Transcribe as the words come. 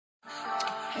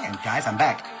And guys, I'm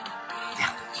back.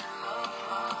 Yeah.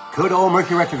 Good old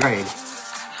Mercury retrograde.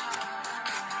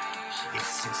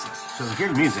 Yes. So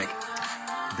here's music.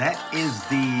 That is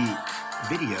the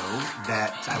video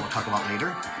that I will talk about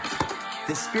later.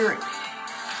 The spirit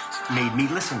made me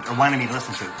listen, or wanted me to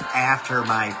listen to after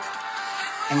my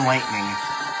enlightening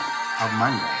of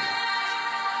Monday.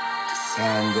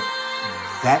 And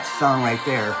that song right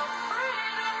there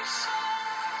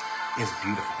is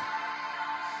beautiful.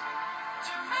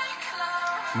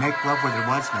 Make love where there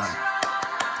was none.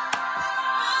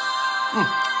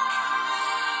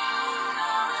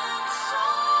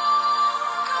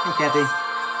 Hey, Kathy.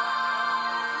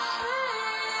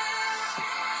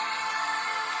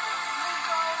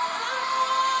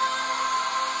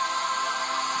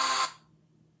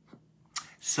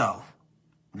 So,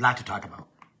 a lot to talk about.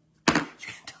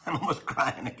 I'm almost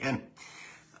crying again.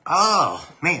 Oh,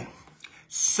 man.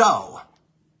 So,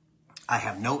 I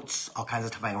have notes, all kinds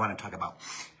of stuff I want to talk about.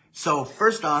 So,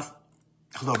 first off,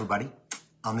 hello, everybody.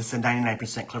 This is a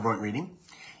 99% clairvoyant reading.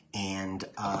 And,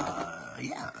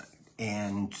 yeah.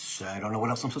 And I don't know what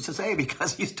else I'm supposed to say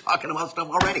because he's talking about stuff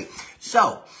already.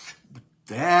 So,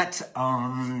 that,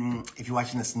 if you're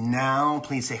watching this now,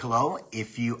 please say hello.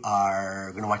 If you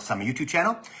are going to watch this on my YouTube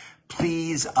channel,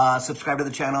 please subscribe to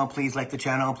the channel. Please like the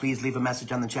channel. Please leave a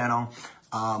message on the channel.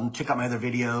 Check out my other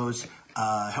videos.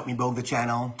 Help me build the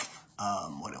channel.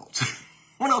 What else?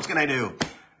 What else can I do?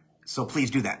 So please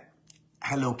do that.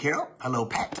 Hello, Carol. Hello,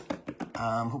 Pat.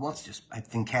 Who else? I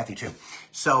think Kathy too.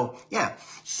 So, yeah.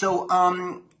 So,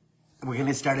 we're going to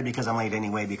get started because I'm late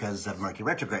anyway because of Mercury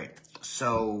retrograde.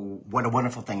 So, what a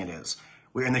wonderful thing it is.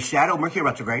 We're in the shadow of Mercury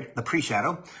retrograde, the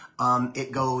pre-shadow.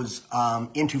 It goes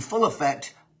into full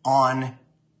effect on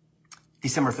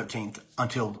December 13th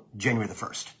until January the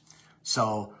 1st.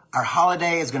 So, our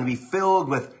holiday is going to be filled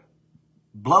with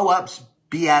blow-ups,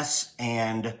 BS,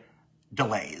 and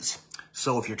delays.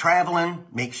 So, if you're traveling,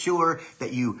 make sure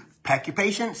that you pack your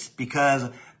patience because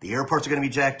the airports are going to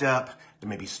be jacked up. There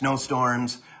may be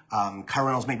snowstorms. Car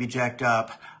rentals may be jacked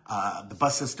up. The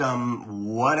bus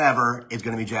system, whatever, is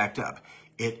going to be jacked up.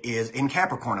 It is in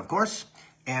Capricorn, of course.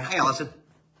 And hi, Allison.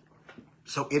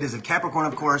 So it is in Capricorn,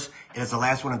 of course. It is the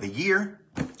last one of the year.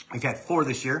 We've had 4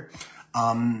 this year.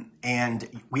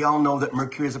 And we all know that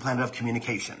Mercury is a planet of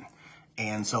communication.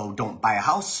 And so don't buy a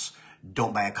house,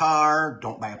 don't buy a car,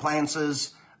 don't buy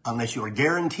appliances, unless you are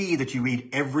guaranteed that you read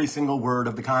every single word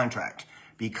of the contract.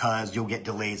 Because you'll get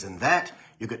delays in that.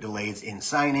 You'll get delays in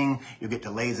signing. You'll get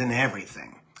delays in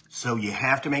everything. So you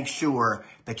have to make sure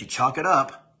that you chalk it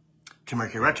up to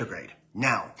Mercury retrograde.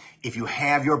 Now, if you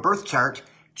have your birth chart,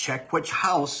 check which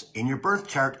house in your birth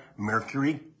chart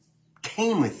Mercury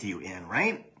came with you in,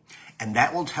 right? And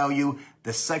that will tell you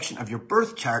the section of your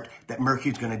birth chart that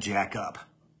Mercury's going to jack up,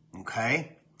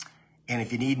 okay? And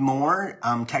if you need more,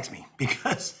 text me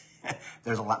because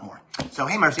there's a lot more. So,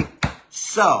 hey, Marcy.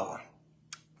 So,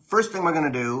 first thing we're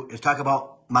going to do is talk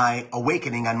about my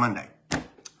awakening on Monday.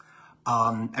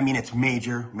 I mean, it's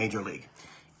major league.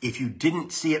 If you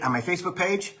didn't see it on my Facebook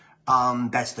page,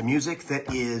 that's the music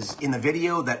that is in the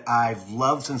video that I've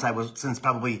loved since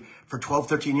probably for 12,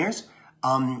 13 years.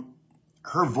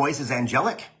 Her voice is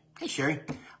angelic. Hey, Sherry.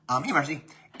 Hey, Marcy.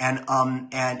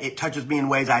 And it touches me in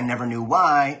ways I never knew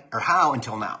why or how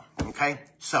until now. Okay.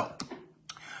 So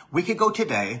we could go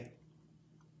today,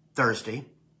 Thursday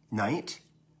night.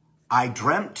 I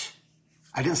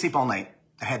didn't sleep all night.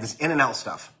 I had this in and out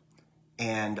stuff.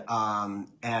 And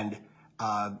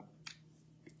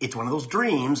it's one of those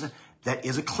dreams that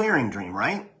is a clearing dream,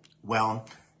 right? Well,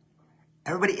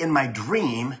 everybody in my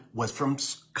dream was from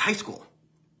high school.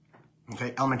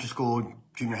 Okay, elementary school,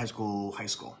 junior high school, high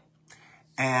school.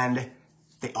 And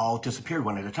they all disappeared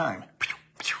one at a time.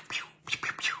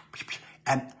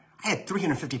 And I had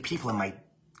 350 people in my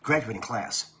graduating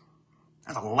class.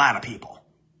 That's a lot of people,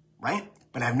 right?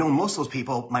 But I've known most of those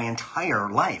people my entire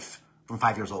life from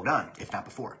 5 years old on, if not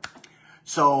before.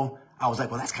 So I was like,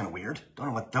 well, that's kind of weird. Don't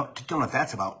know what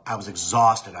that's about. I was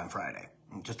exhausted on Friday.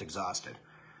 I'm just exhausted.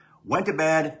 Went to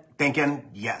bed thinking,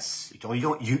 yes,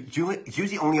 it's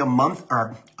usually only a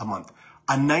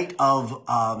night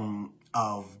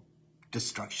of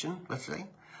destruction, let's say,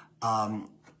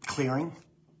 clearing.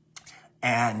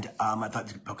 And I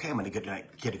thought, okay, I'm going to get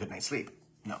a good night's sleep.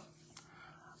 No.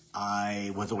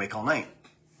 I was awake all night.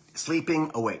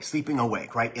 Sleeping,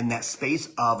 awake, right? In that space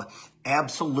of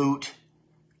absolute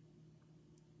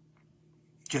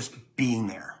just being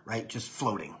there, right? Just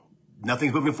floating.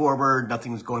 Nothing's moving forward.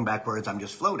 Nothing's going backwards. I'm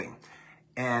just floating.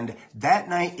 And that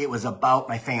night, it was about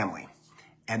my family.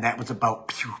 And that was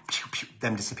about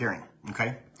them disappearing,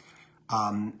 okay?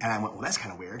 And I went, well, that's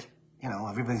kind of weird. You know,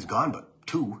 everybody's gone but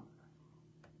 2,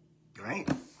 right?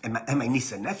 And my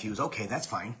niece and nephews, okay, that's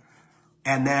fine.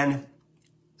 And then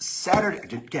Saturday,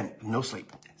 again, no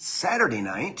sleep. Saturday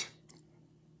night,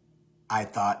 I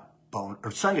thought,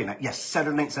 or Sunday night, yes,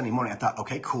 Saturday night, Sunday morning, I thought,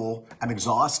 okay, cool, I'm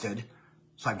exhausted,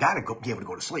 so I've got to be able to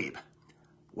go to sleep.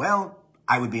 Well,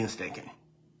 I would be mistaken,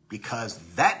 because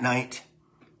that night,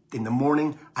 in the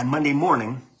morning, on Monday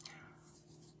morning,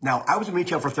 now I was in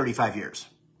retail for 35 years,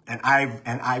 and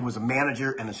I was a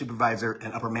manager and a supervisor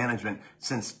and upper management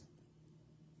since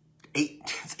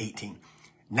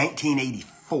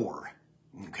 1984,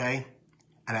 okay?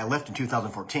 And I left in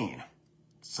 2014,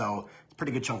 so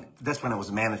pretty good chunk. That's when I was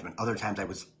in management. Other times I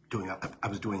was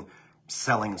doing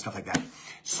selling and stuff like that.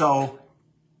 So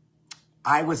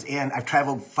I've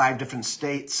traveled 5 different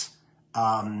states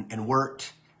and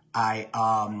worked. I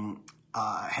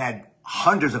had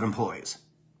hundreds of employees.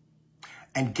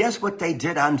 And guess what they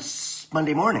did on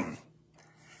Monday morning?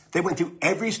 They went through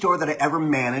every store that I ever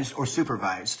managed or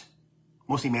supervised,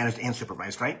 mostly managed and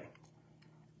supervised, right?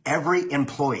 Every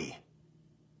employee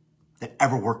that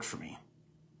ever worked for me.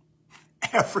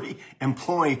 Every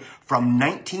employee from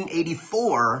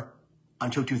 1984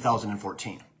 until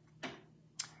 2014.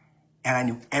 And I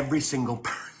knew every single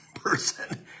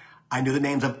person. I knew the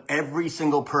names of every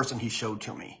single person he showed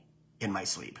to me in my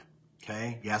sleep.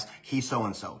 Okay? Yes, he's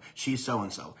so-and-so. She's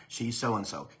so-and-so. She's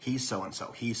so-and-so. He's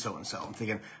so-and-so. He's so-and-so. I'm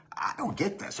thinking, I don't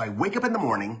get this. So I wake up in the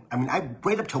morning. I mean, I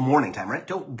wait up till morning time, right?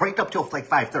 Break up till like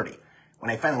 5:30. When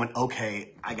I finally went,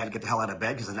 okay, I got to get the hell out of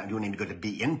bed because I'm not doing any good to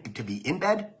be in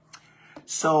bed.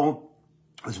 So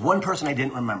there's one person I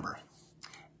didn't remember.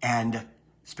 And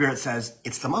Spirit says,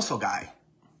 it's the muscle guy.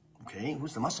 Okay,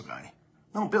 who's the muscle guy?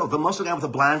 No, Bill, the muscle guy with the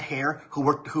blonde hair who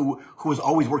was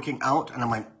always working out. And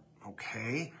I'm like,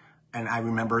 okay. And I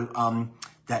remember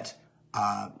that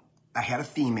I had a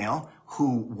female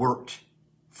who worked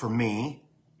for me.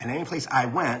 And any place I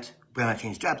went, when I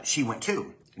changed jobs, she went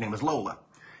too. Her name was Lola.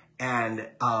 And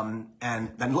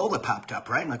then Lola popped up,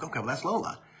 right? I'm like, okay, well, that's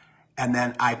Lola. And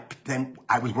then I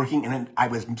was working I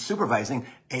was supervising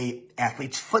a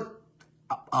athlete's foot,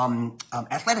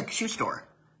 athletic shoe store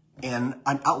in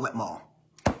an outlet mall.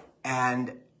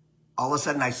 And all of a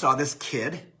sudden I saw this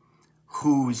kid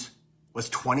was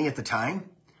 20 at the time.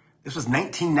 This was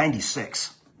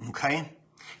 1996, okay?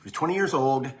 He was 20 years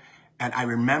old. And I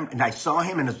remember, and I saw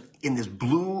him in this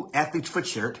blue athlete's foot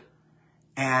shirt.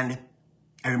 And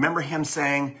I remember him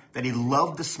saying that he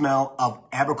loved the smell of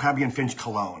Abercrombie & Finch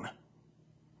cologne.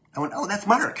 I went, oh, that's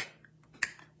Mark.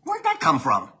 Where'd that come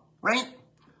from, right?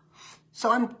 So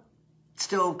I'm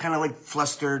still kind of like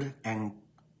flustered and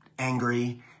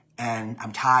angry, and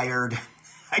I'm tired.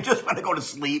 I just want to go to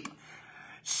sleep.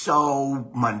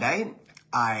 So Monday,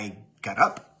 I got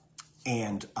up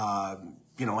and, I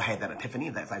had that epiphany,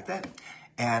 that's like that.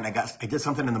 And I did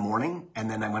something in the morning,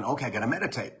 and then I went, okay, I got to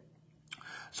meditate.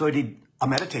 So I did a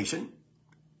meditation,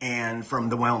 and from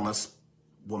the wellness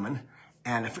woman,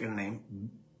 and I forget her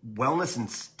name, Wellness and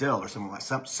Still or something like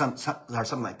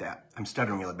something like that. I'm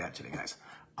stuttering really bad today, guys,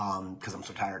 because I'm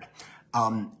so tired.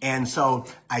 And so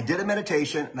I did a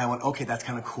meditation, and I went, okay, that's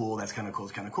kind of cool. That's kind of cool.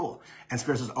 It's kind of cool. And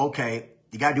Spirit says, okay,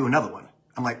 you got to do another one.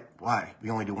 I'm like, why?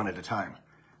 We only do one at a time.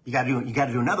 You got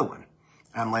to do another one.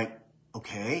 And I'm like,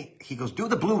 okay. He goes, do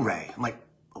the Blu-ray. I'm like,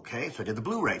 okay. So I did the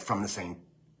Blu-ray from the same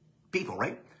people,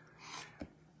 right?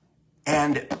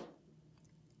 And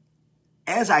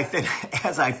as I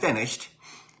finished,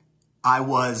 I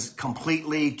was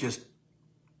completely just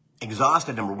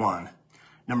exhausted, number one.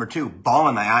 Number two,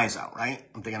 bawling my eyes out, right?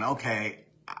 I'm thinking, okay,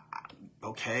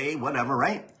 whatever,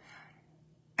 right?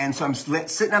 And so I'm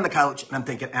sitting on the couch, and I'm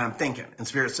thinking, and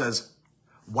Spirit says,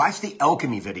 watch the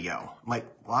alchemy video. I'm like,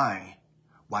 why?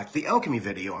 Watch the alchemy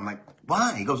video. I'm like,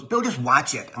 why? He goes, Bill, just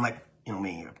watch it. I'm like,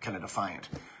 me, I'm kind of defiant.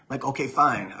 I'm like, okay,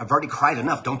 fine. I've already cried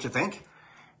enough, don't you think?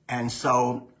 And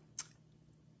so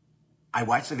I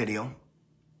watched the video,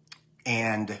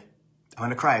 and I'm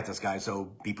going to cry at this, guys,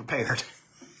 so be prepared.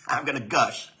 I'm going to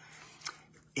gush.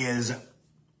 The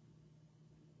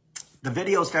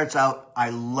video starts out, I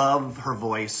love her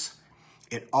voice.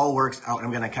 It all works out.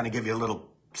 I'm going to kind of give you a little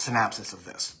synopsis of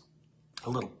this. A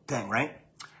little thing, right?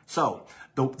 So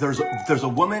there's a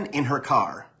woman in her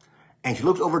car, and she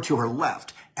looks over to her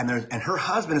left, and her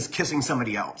husband is kissing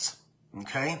somebody else,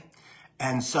 okay?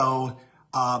 And so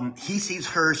he sees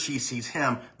her, she sees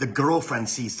him. The girlfriend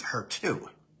sees her too.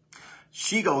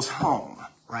 She goes home,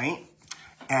 right?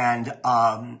 And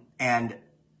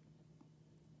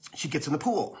she gets in the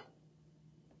pool.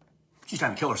 She's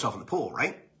trying to kill herself in the pool,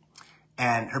 right?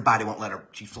 And her body won't let her.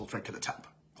 She floats right to the top.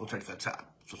 Floats right to the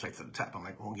top. Floats right to the top. I'm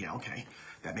like, well, yeah, okay.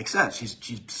 That makes sense.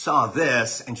 She saw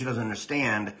this, and she doesn't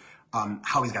understand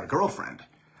how he's got a girlfriend.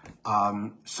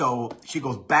 So she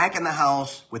goes back in the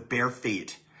house with bare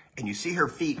feet, and you see her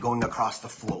feet going across the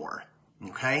floor,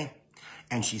 okay?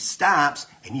 And she stops,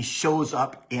 and he shows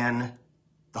up in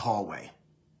the hallway.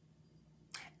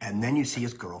 And then you see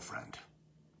his girlfriend.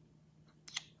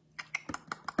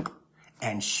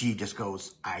 And she just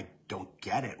goes, I don't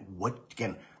get it. What,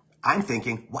 again, I'm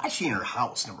thinking, why is she in her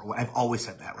house, number one? I've always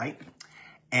said that, right?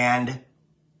 And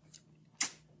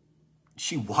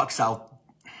she walks out.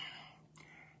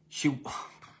 She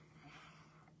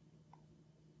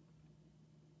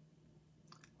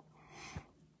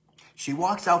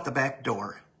walks out the back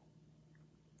door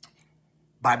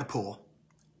by the pool,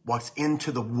 walks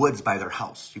into the woods by their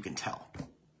house, you can tell.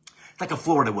 It's like a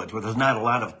Florida woods where there's not a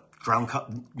lot of ground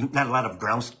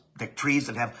like trees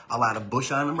that have a lot of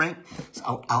bush on them, right?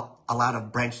 So a lot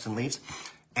of branches and leaves,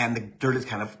 and the dirt is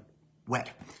kind of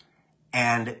wet.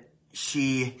 And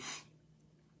she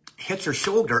hits her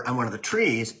shoulder on one of the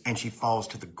trees, and she falls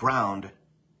to the ground,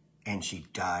 and she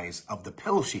dies of the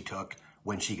pill she took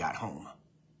when she got home.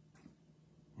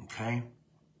 Okay?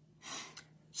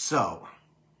 So,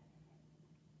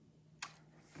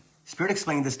 Spirit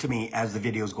explained this to me as the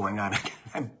video's going on.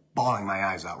 I'm bawling my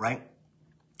eyes out, right?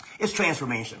 It's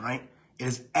transformation, right? It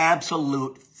is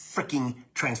absolute freaking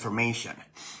transformation.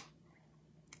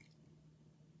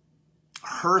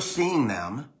 Her seeing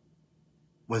them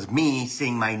was me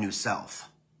seeing my new self.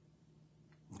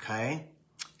 Okay?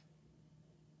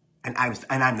 And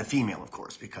I'm the female, of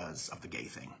course, because of the gay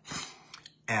thing.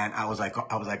 And I was like,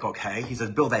 okay. He says,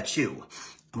 Bill, that's you.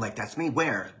 I'm like, that's me.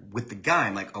 Where? With the guy.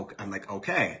 I'm like,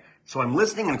 okay. So I'm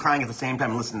listening and crying at the same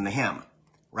time, listening to him,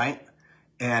 right?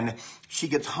 And she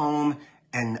gets home,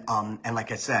 and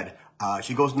like I said,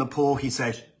 she goes in the pool. He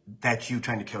says, that's you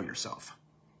trying to kill yourself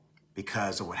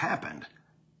because of what happened.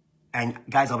 And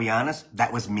guys, I'll be honest,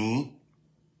 that was me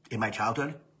in my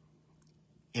childhood,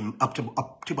 up to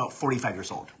about 45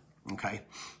 years old. Okay,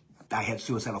 I had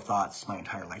suicidal thoughts my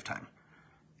entire lifetime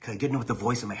because I didn't know what the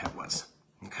voice in my head was.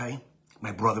 Okay,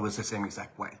 my brother was the same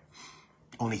exact way.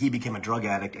 Only he became a drug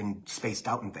addict and spaced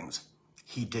out and things.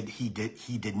 He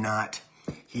did not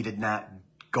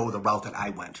go the route that I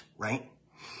went, right?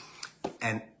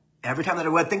 And every time that I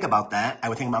would think about that, I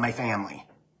would think about my family,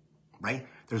 right?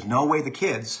 There's no way the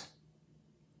kids,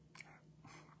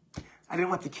 I didn't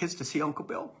want the kids to see Uncle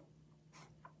Bill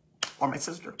or my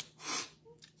sister.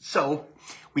 So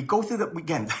we go through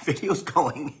again, the video's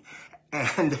going,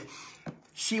 and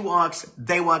she walks,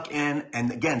 they walk in,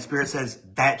 and again, Spirit says,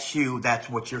 that's you, that's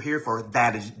what you're here for,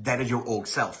 that is your old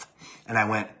self. And I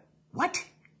went, what?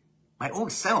 My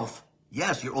old self?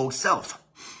 Yes, your old self.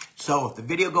 So if the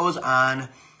video goes on,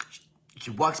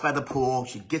 she walks by the pool,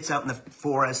 she gets out in the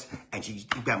forest, and she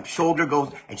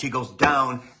goes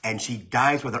down, and she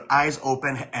dies with her eyes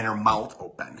open and her mouth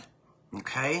open.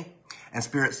 Okay? And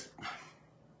Spirit's,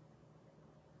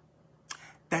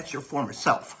 that's your former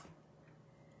self.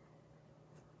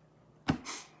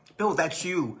 Bill, that's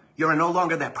you. You're no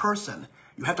longer that person.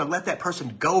 You have to let that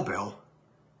person go, Bill.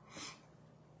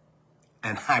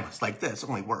 And I was like this,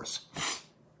 only worse.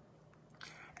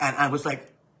 And I was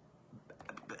like,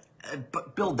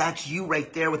 but Bill, that's you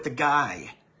right there with the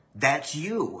guy. That's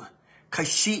you.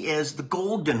 Because she is the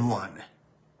golden one.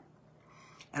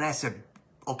 And I said,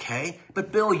 okay,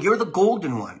 but Bill, you're the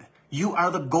golden one. You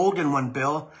are the golden one,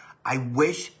 Bill. I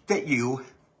wish that you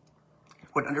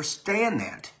would understand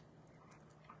that.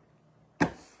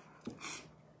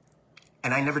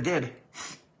 And I never did.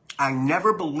 I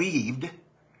never believed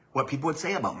what people would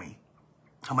say about me,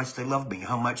 how much they love me,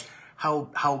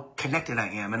 how connected I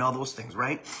am, and all those things,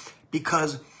 right?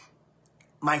 Because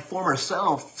my former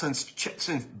self, since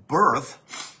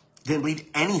birth, didn't believe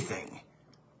anything,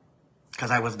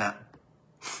 because I wasn't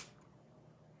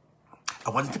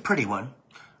the pretty one,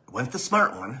 I wasn't the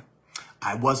smart one,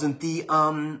 I wasn't the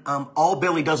all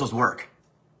Billy does is work.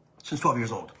 Since 12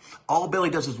 years old, all Billy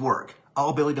does is work.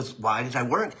 All Billy does. Why did I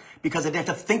work? Because I didn't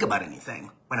have to think about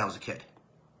anything when I was a kid.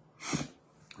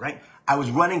 Right? I was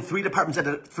running three departments at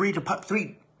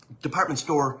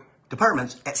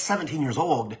 17 years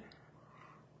old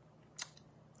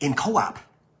in co-op,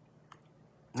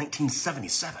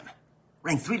 1977.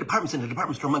 Running 3 departments in a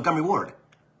department store in Montgomery Ward.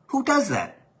 Who does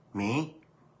that? Me.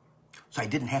 So I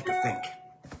didn't have to think.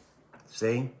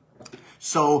 See?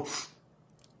 So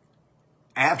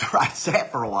after I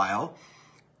sat for a while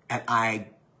and I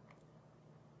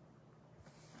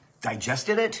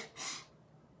digested it,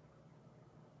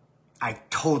 I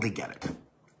totally get it.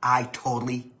 I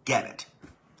totally get it.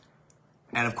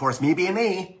 And of course, me being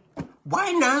me,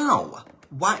 why now?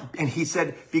 Why? And he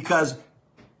said, because,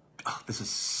 oh, this is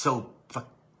so,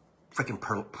 freaking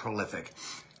prolific.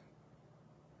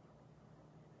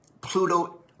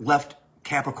 Pluto left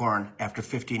Capricorn after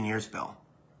 15 years, Bill.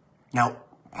 Now,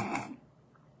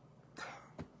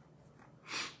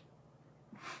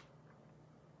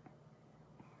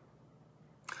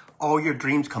 all your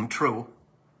dreams come true.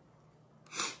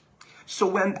 So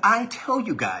when I tell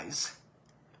you guys,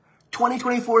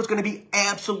 2024 is going to be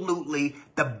absolutely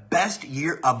the best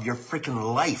year of your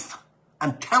freaking life.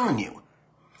 I'm telling you.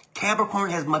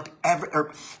 Capricorn has mucked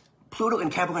Pluto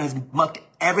and Capricorn has mucked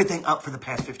everything up for the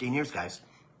past 15 years, guys.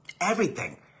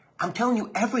 Everything. I'm telling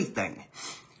you everything.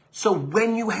 So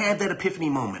when you have that epiphany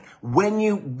moment, when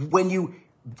you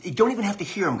don't even have to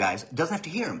hear him, guys. It doesn't have to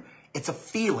hear him. It's a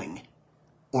feeling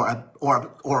or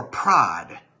a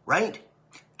prod, right?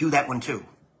 Do that one too.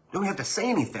 You don't have to say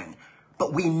anything.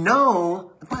 But we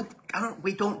know,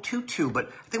 we don't too, but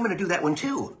I think I'm going to do that one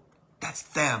too. That's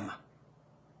them.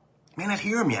 May not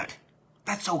hear them yet.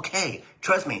 That's okay.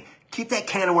 Trust me. Keep that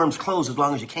can of worms closed as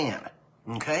long as you can.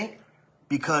 Okay?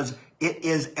 Because it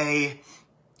is a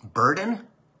burden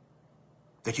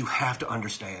that you have to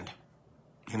understand.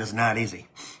 And it's not easy.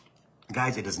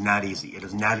 Guys, it is not easy. It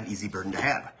is not an easy burden to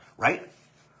have. Right?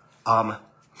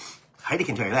 Heidi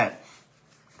can tell you that.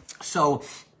 So,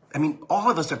 I mean,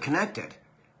 all of us are connected.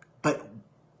 But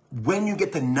when you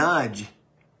get the nudge,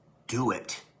 do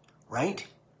it. Right?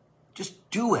 Just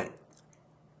do it.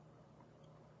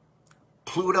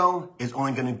 Pluto is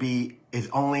only going to be, it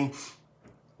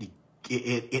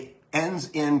ends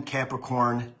in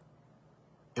Capricorn.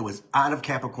 It was out of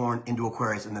Capricorn into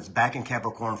Aquarius, and it's back in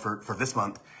Capricorn for this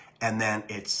month. And then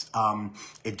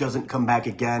it doesn't come back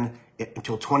again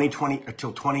until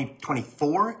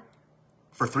 2024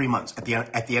 for 3 months at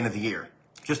the end of the year,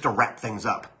 just to wrap things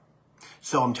up.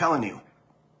 So I'm telling you,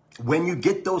 when you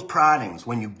get those proddings,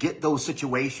 when you get those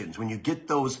situations, when you get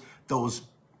those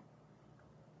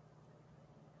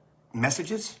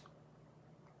messages,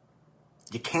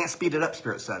 you can't speed it up,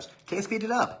 Spirit says. Can't speed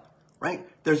it up, right?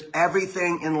 There's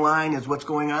everything in line is what's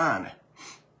going on.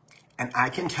 And I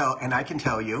can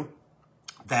tell you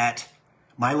that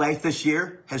my life this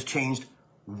year has changed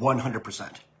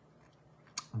 100%.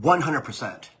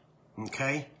 100%.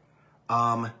 Okay?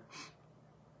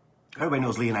 Everybody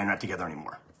knows Lee and I are not together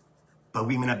anymore. But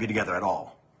we may not be together at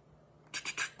all.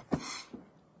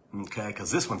 Okay? Because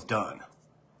this one's done.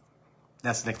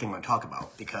 That's the next thing I'm going to talk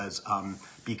about because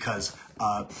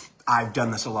I've done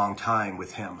this a long time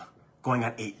with him, going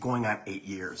on 8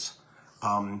 years.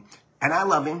 And I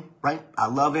love him, right? I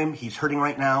love him. He's hurting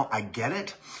right now. I get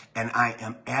it. And I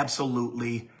am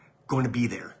absolutely going to be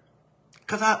there.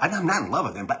 Because I'm not in love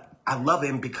with him, but I love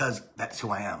him because that's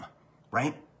who I am,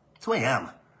 right? That's who I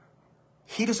am.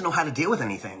 He doesn't know how to deal with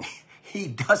anything. He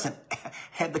doesn't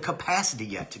have the capacity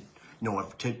yet to know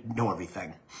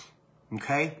everything,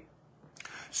 okay?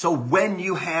 So when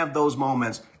you have those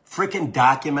moments, freaking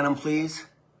document them, please.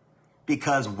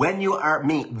 Because when you are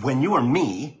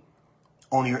me,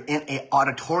 only you're in an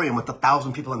auditorium with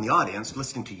 1,000 people in the audience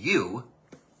listening to you,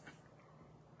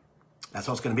 that's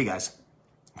what it's going to be, guys.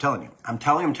 I'm telling you. I'm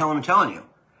telling you.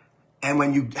 And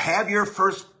when you have your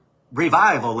first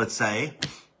revival, let's say,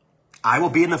 I will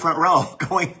be in the front row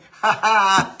going, ha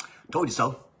ha, told you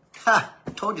so. Ha,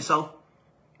 told you so.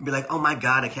 You'll be like, oh my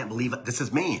God, I can't believe it. This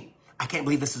is me. I can't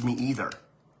believe this is me either.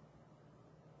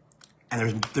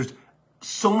 And there's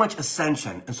so much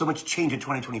ascension and so much change in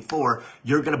 2024.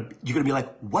 You're gonna be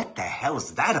like, what the hell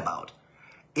is that about?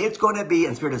 It's going to be,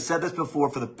 and Spirit has said this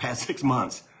before for the past 6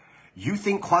 months. You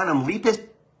think quantum leap is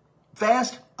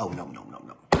fast? Oh no.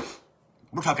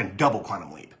 We're talking double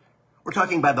quantum leap. We're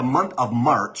talking by the month of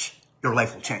March, your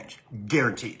life will change.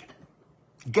 Guaranteed.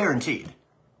 Guaranteed.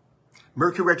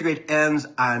 Mercury retrograde ends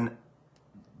on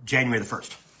January the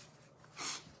 1st.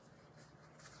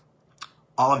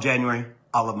 All of January,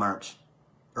 all of March,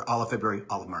 or all of February,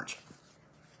 all of March.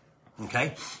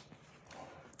 Okay?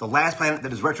 The last planet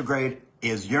that is retrograde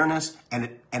is Uranus,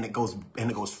 and it goes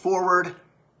forward.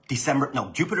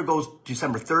 Jupiter goes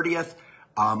December 30th.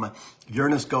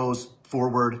 Uranus goes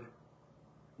forward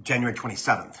January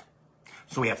 27th.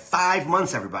 So we have 5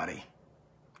 months, everybody,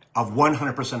 of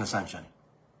 100% ascension.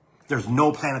 There's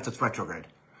no planet that's retrograde.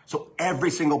 So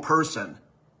every single person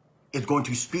is going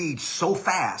to speed so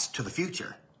fast to the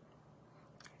future.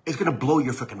 It's going to blow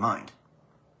your freaking mind.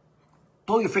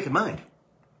 Blow your freaking mind.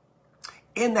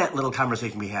 In that little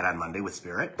conversation we had on Monday with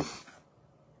Spirit,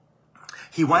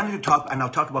 he wanted to talk, and I'll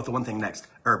talk about the one thing next,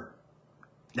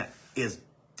 is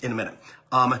in a minute.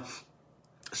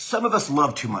 Some of us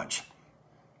love too much.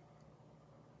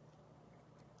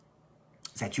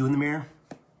 Is that you in the mirror?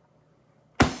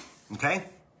 Okay?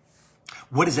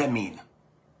 What does that mean?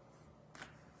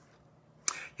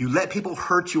 You let people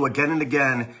hurt you again and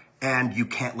again, and you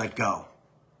can't let go.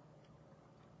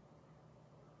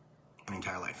 My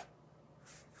entire life.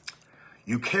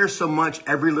 You care so much,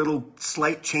 every little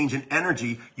slight change in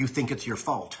energy, you think it's your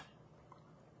fault.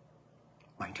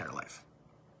 My entire life.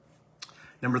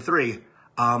 Number 3,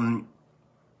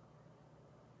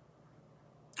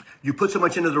 you put so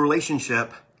much into the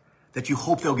relationship that you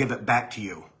hope they'll give it back to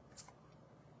you.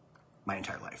 My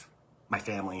entire life. My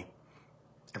family.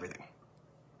 Everything.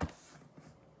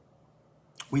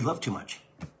 We love too much.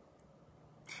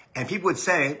 And people would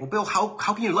say, well, Bill, how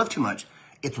can you love too much?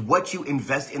 It's what you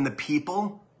invest in the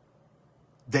people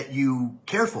that you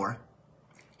care for,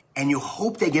 and you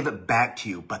hope they give it back to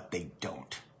you, but they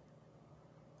don't.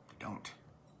 They don't.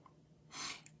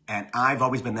 And I've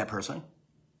always been that person.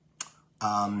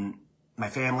 My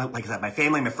family, like I said, my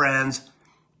family, my friends,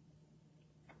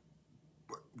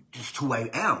 just who I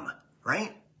am,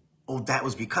 right? Oh, that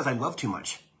was because I love too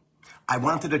much. I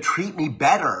wanted to treat me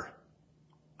better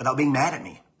without being mad at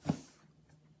me.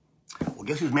 Well,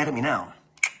 guess who's mad at me now?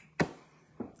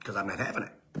 Because I'm not having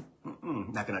it.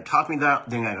 Not going to talk to me that.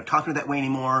 They're not going to talk to me that way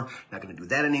anymore. Not going to do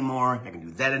that anymore. Not going to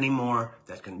do that anymore.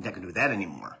 Not going to do that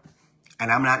anymore. And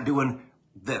I'm not doing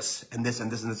this and this and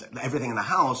this and this, everything in the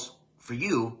house for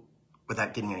you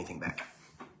without getting anything back.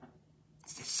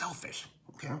 It's selfish.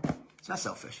 Okay, it's not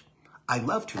selfish. I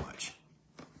love too much.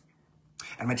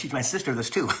 And I'm going to teach my sister this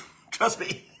too. Trust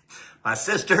me. My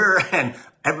sister and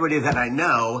everybody that I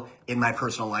know in my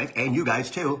personal life, and you guys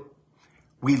too,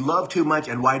 we love too much.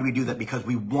 And why do we do that? Because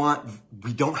we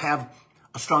don't have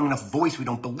a strong enough voice. We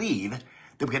don't believe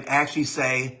that we can actually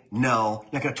say, no,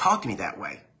 you're not going to talk to me that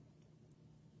way.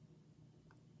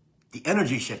 The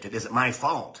energy shifted. Is it my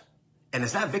fault? And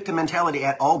it's not victim mentality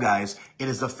at all, guys. It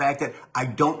is the fact that I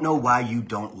don't know why you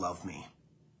don't love me.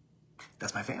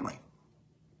 That's my family.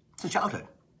 Since childhood.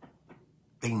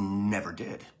 They never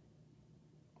did.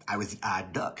 I was the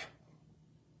odd duck.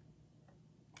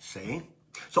 See?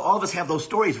 So all of us have those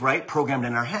stories, right? Programmed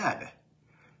in our head.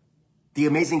 The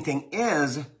amazing thing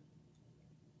is,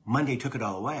 Monday took it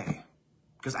all away.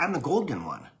 Because I'm the golden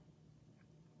one.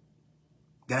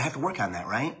 Then I have to work on that,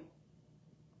 right?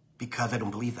 Because I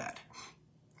don't believe that.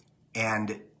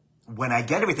 And when I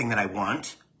get everything that I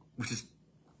want, which is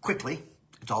quickly,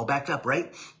 it's all backed up,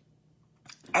 right?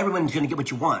 Everyone's going to get what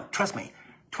you want. Trust me.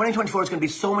 2024 is going to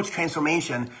be so much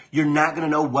transformation, you're not going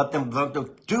to know what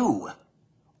to do.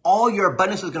 All your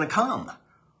abundance is going to come.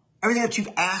 Everything that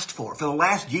you've asked for the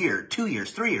last year, 2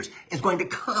 years, 3 years, is going to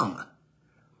come.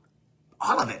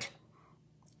 All of it.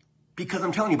 Because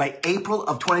I'm telling you, by April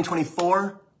of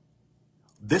 2024,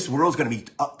 this world's going to be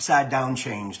upside down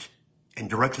changed and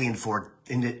directly into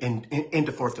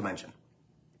fourth dimension.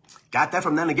 Got that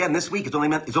from them again this week. It's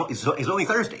only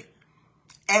Thursday.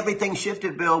 Everything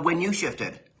shifted, Bill, when you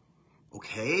shifted.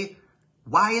 Okay.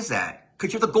 Why is that?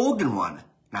 Because you're the golden one.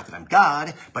 Not that I'm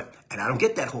God, and I don't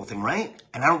get that whole thing, right?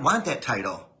 And I don't want that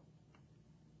title.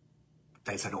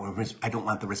 I don't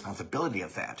want the responsibility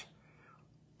of that.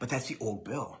 But that's the old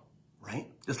Bill, right?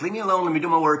 Just leave me alone. Let me do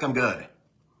my work. I'm good.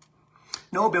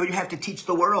 No, Bill, you have to teach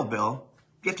the world, Bill.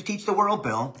 You have to teach the world,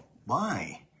 Bill.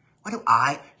 Why?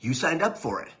 You signed up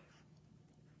for it.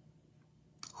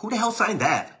 Who the hell signed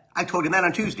that? I told you that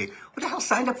on Tuesday. Who the hell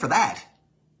signed up for that?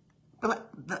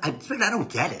 I don't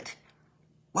get it.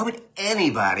 Why would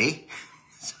anybody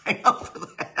sign up for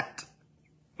that?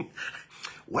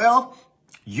 Well,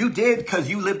 you did because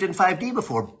you lived in 5D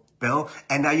before, Bill,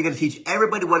 and now you're going to teach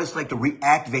everybody what it's like to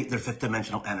reactivate their fifth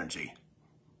dimensional energy.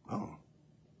 Oh,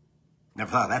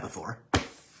 never thought of that before.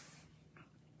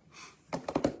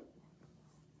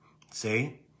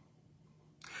 See?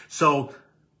 So,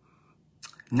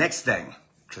 next thing,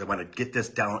 because I want to get this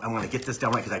down. I want to get this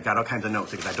down right because I got all kinds of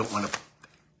notes because I don't want to.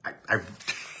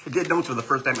 I did notes for the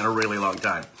first time in a really long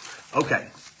time. Okay.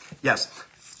 Yes.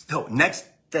 So next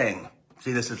thing.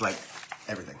 See, this is like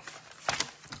everything.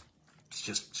 It's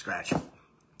just scratch.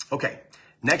 Okay.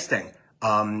 Next thing.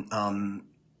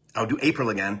 I'll do April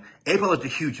again. April is a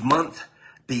huge month.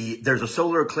 There's a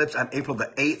solar eclipse on April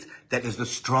the 8th that is the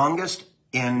strongest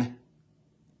in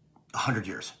 100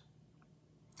 years.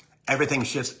 Everything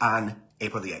shifts on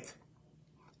April the 8th.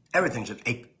 Everything shifts.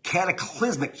 A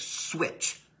cataclysmic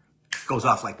switch goes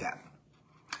off like that.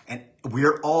 And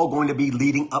we're all going to be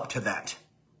leading up to that.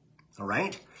 All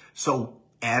right? So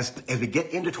as we get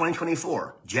into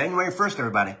 2024, January 1st,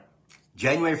 everybody,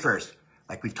 January 1st,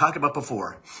 like we've talked about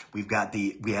before, we have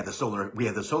the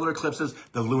solar eclipses,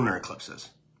 the lunar eclipses,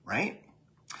 right?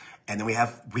 And then we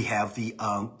have the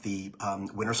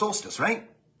winter solstice, right?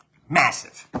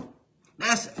 Massive.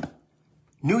 Massive.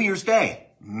 New Year's Day,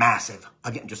 massive.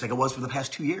 Again, just like it was for the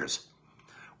past 2 years.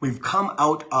 We've come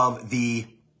out of the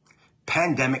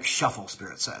pandemic shuffle,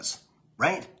 Spirit says,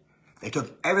 right? They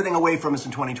took everything away from us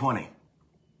in 2020.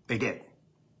 They did.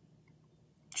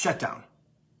 Shutdown.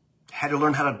 Had to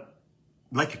learn how to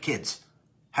like your kids.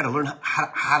 Had to learn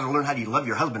how to love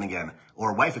your husband again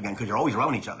or wife again because you're always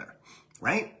around each other,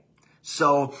 right?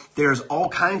 So there's all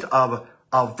kinds of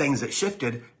things that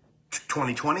shifted.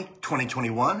 2020,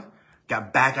 2021,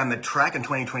 got back on the track in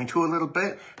 2022 a little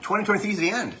bit. 2023 is the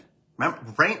end. Remember,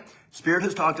 right? Spirit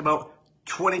has talked about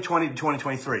 2020 to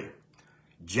 2023.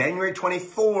 January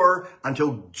 24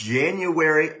 until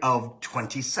January of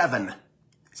 27.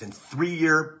 It's in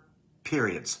 3-year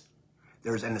periods.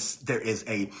 There is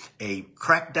a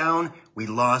crackdown. We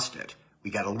lost it.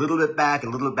 We got a little bit back, a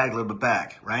little bit back, a little bit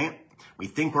back, right? We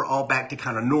think we're all back to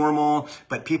kind of normal,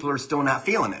 but people are still not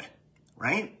feeling it,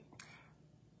 right?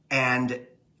 And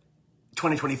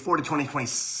 2024 to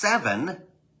 2027,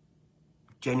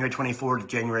 January 24 to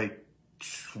January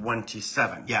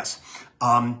 27, yes.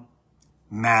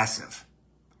 Massive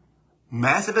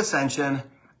ascension.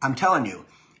 I'm telling you,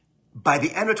 by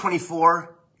the end of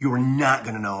 24, you are not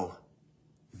going to know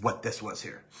what this was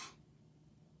here.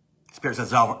 Spirit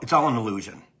says it's all an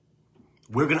illusion.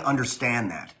 We're going to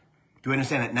understand that. Do we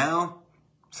understand it now?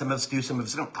 Some of us do, some of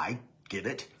us don't. I get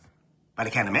it. But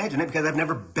I can't imagine it because I've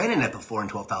never been in it before in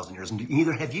 12,000 years, and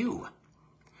neither have you.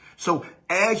 So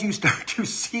as you start to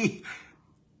see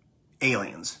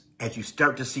aliens, as you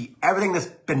start to see everything that's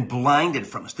been blinded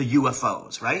from us, the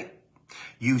UFOs, right?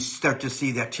 You start to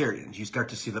see the Arcturians, you start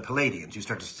to see the Palladians, you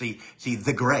start to see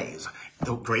the Greys.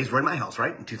 The Greys were in my house,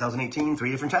 right? In 2018,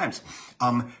 3 different times.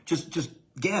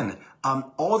 Again,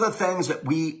 all the things that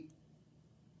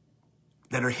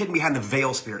are hidden behind the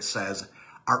veil, Spirit says,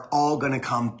 are all going to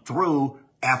come through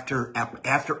after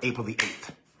April the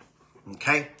 8th.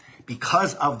 Okay?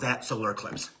 Because of that solar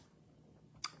eclipse.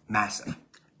 Massive.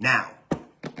 Now,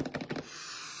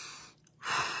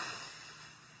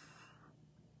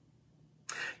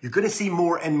 you're going to see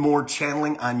more and more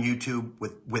channeling on YouTube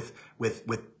with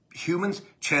humans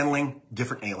channeling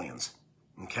different aliens.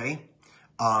 Okay?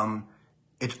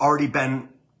 It's already been,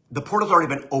 the portal's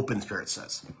already been open, Spirit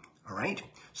says. All right?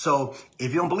 So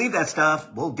if you don't believe that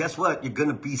stuff, well, guess what? You're going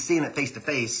to be seeing it face to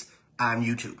face on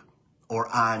YouTube or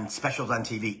on specials on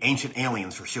TV. Ancient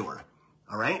aliens for sure.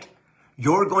 All right?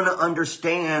 You're going to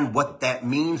understand what that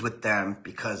means with them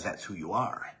because that's who you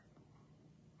are.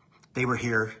 They were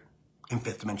here in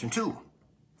 5th dimension too.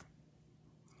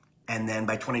 And then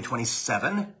by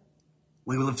 2027,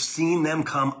 we will have seen them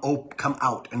come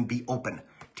out and be open.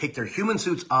 Take their human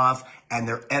suits off and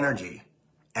their energy.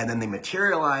 And then they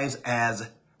materialize as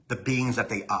the beings that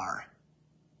they are.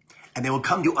 And they will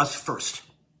come to us first.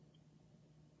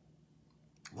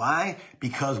 Why?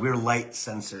 Because we're light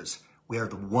sensors. We are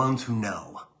the ones who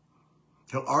know.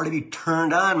 You'll already be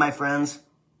turned on, my friends.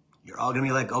 You're all going to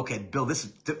be like, okay, Bill, this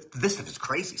stuff is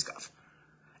crazy stuff.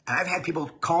 And I've had people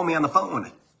call me on the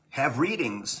phone, have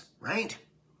readings, right?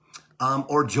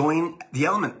 Or join the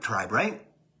Element Tribe, right?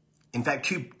 In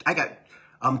fact, I got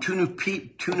two new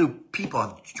people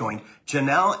have joined.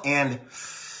 Janelle and,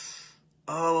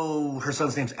 her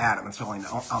son's name's Adam. That's all I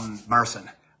know. Marson.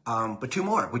 But 2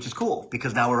 more, which is cool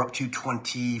because now we're up to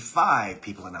 25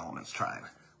 people in Elements Tribe,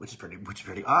 which is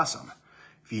pretty awesome.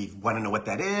 If you want to know what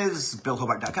that is,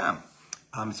 billhobart.com.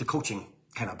 It's a coaching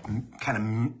kind of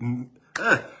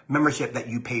membership that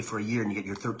you pay for a year and you get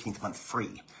your 13th month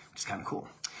free, which is kind of cool.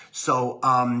 So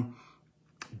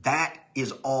that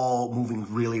is all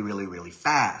moving really, really, really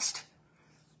fast.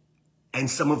 And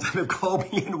some of them have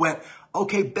called me and went,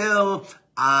 okay, Bill,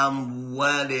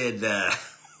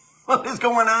 what is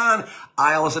going on?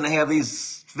 I all of a sudden have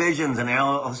these visions and I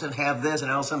all of a sudden have this and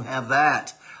I all of a sudden have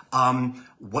that.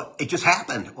 It just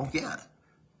happened. Oh yeah.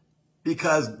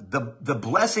 Because the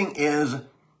blessing is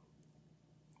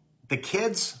the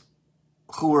kids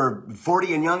who are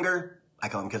 40 and younger, I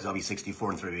call them kids, I'll be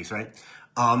 64 in 3 weeks, right?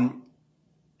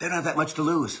 They don't have that much to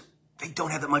lose. They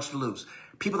don't have that much to lose.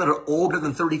 People that are older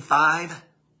than 35,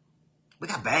 we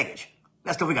got baggage. We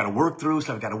got stuff we got to work through,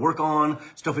 stuff we got to work on,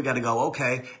 stuff we got to go,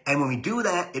 okay. And when we do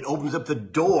that, it opens up the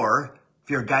door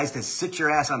for your guys to sit your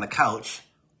ass on the couch.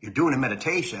 You're doing a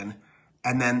meditation,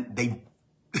 and then they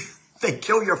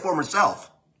kill your former self.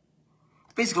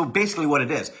 Basically what it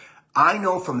is. I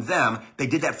know from them, they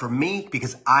did that for me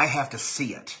because I have to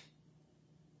see it.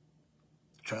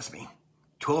 Trust me.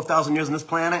 12,000 years on this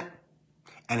planet,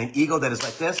 and an ego that is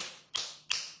like this,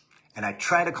 and I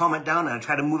try to calm it down, and I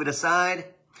try to move it aside,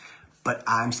 but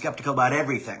I'm skeptical about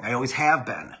everything. I always have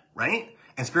been, right?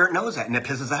 And Spirit knows that, and it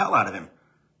pisses the hell out of him.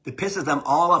 It pisses them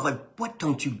all off, like, what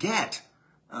don't you get?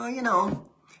 Oh,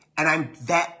 And I'm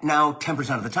that now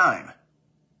 10% of the time.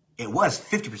 It was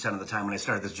 50% of the time when I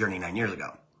started this journey 9 years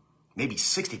ago. Maybe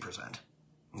 60%.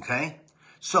 Okay?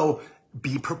 So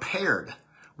be prepared.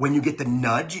 When you get the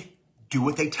nudge, do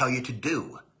what they tell you to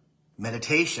do.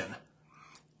 Meditation.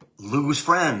 Lose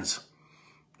friends.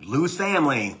 Lose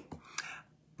family.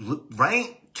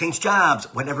 Right? Change jobs.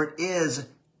 Whatever it is,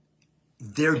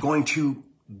 they're going to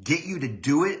get you to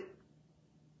do it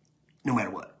no matter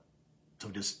what. So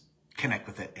just connect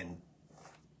with it and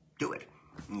do it.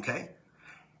 Okay?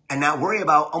 And not worry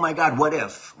about, oh my God, what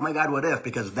if? Oh my God, what if?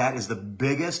 Because that is the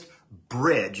biggest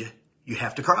bridge you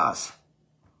have to cross.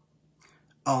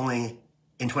 Only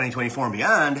in 2024 and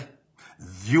beyond,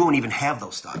 you won't even have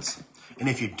those thoughts. And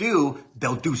if you do,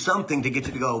 they'll do something to get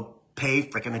you to go pay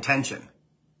freaking attention.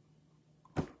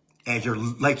 As your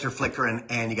lights are flickering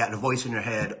and you got a voice in your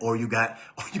head, or you got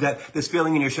this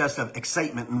feeling in your chest of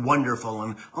excitement and wonderful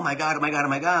and oh my God, oh my God, oh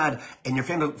my God. And your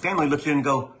family looks at you and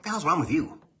go, what the hell's wrong with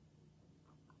you?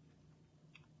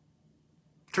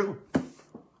 True.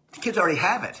 The kids already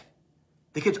have it.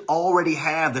 The kids already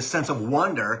have the sense of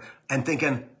wonder and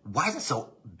thinking, why is it so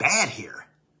bad here?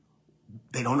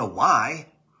 They don't know why,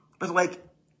 but like,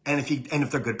 and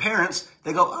if they're good parents,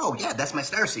 they go, oh yeah, that's my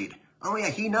starseed. Oh yeah,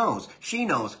 he knows, she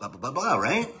knows, blah, blah, blah, blah,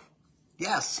 right?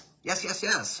 Yes, yes, yes,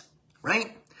 yes,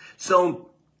 right?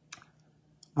 So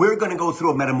we're going to go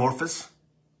through a metamorphosis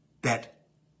that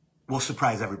will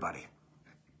surprise everybody.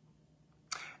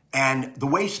 And the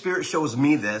way Spirit shows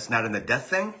me this, not in the death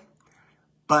thing,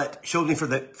 but shows me for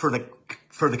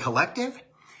the collective,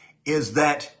 is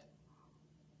that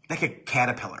like a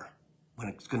caterpillar, when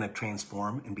it's going to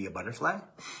transform and be a butterfly,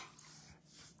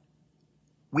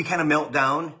 we kind of melt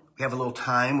down. We have a little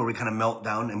time where we kind of melt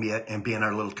down and be in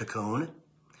our little cocoon.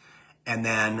 And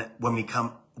then when we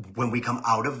come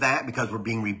out of that, because we're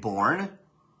being reborn,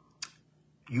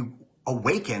 you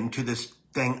awaken to this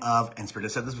thing of, and Spirit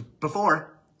has said this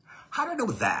before, how do I know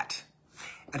that?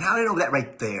 And how do I know that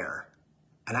right there?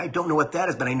 And I don't know what that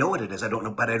is, but I know what it is. I don't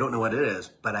know what it is,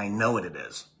 but I know what it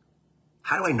is.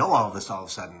 How do I know all of this all of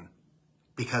a sudden?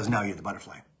 Because now you're the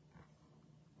butterfly.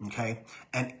 Okay?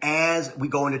 And as we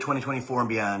go into 2024 and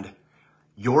beyond,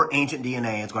 your ancient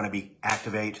DNA is going to be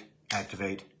activate,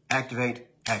 activate, activate,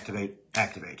 activate,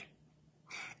 activate.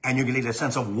 And you're going to get a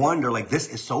sense of wonder, like, this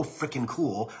is so freaking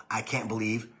cool. I can't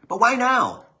believe. But why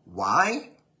now? Why?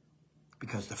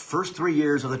 Because the first 3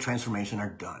 years of the transformation are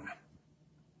done.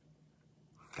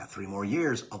 Got 3 more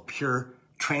years of pure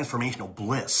transformational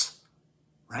bliss,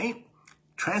 right?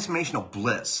 Transformational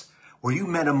bliss, where you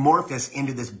metamorphose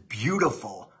into this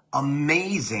beautiful,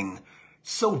 amazing,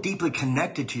 so deeply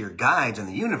connected to your guides in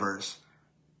the universe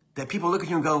that people look at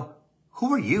you and go,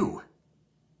 who are you?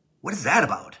 What is that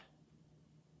about?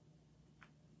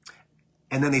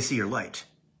 And then they see your light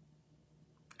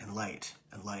and light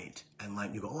and light and light.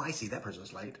 And you go, oh, I see that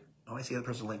person's light. Oh, I see that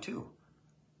person's light too.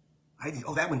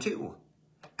 Oh, that one too.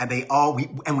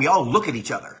 And we all look at each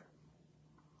other.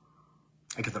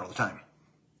 I get that all the time.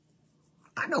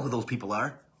 I know who those people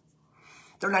are.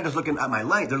 They're not just looking at my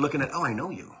light. They're looking at, oh, I know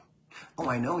you. Oh,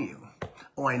 I know you.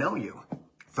 Oh, I know you.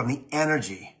 From the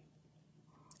energy.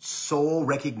 Soul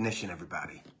recognition,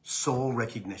 everybody. Soul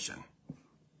recognition.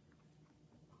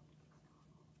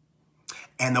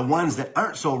 And the ones that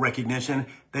aren't soul recognition,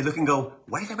 they look and go,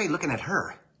 why is everybody looking at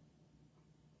her?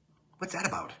 What's that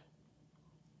about?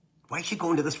 Why is she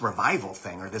going to this revival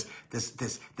thing or this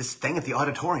thing at the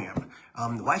auditorium?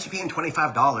 Why is she paying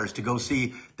 $25 to go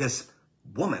see this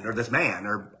woman or this man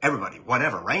or everybody,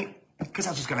 whatever, right? Because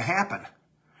that's just going to happen.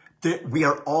 We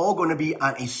are all going to be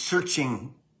on a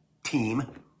searching team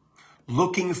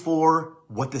looking for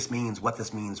what this means, what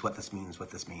this means, what this means, what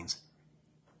this means,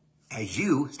 as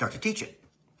you start to teach it.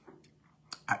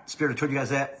 Spirit, I told you guys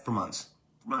that for months.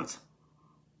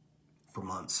 For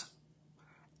months.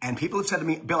 And people have said to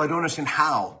me, Bill, I don't understand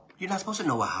how. You're not supposed to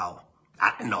know how.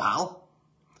 I didn't know how.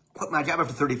 Quit my job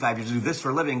after 35 years to do this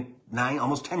for a living 9,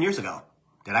 almost 10 years ago.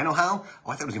 Did I know how? Oh,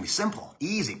 I thought it was going to be simple,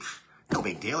 easy. No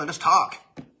big deal. I just talk.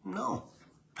 No.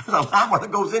 There's a lot more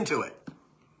that goes into it.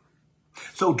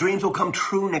 So dreams will come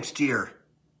true next year.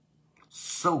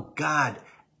 So God,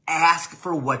 ask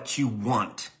for what you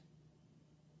want.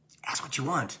 Ask what you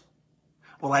want.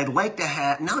 Well, I'd like to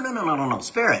have, no.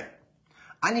 Spirit,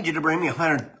 I need you to bring me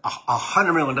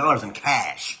 $100 million in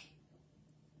cash.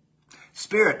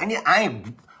 Spirit, I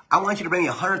want you to bring me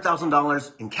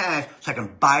 $100,000 in cash so I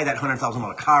can buy that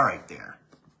 $100,000 car right there.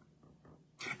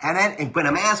 And then when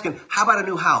I'm asking, how about a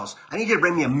new house? I need you to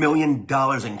bring me $1 million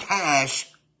in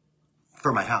cash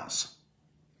for my house.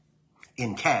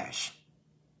 In cash.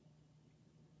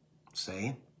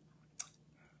 See?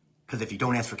 Because if you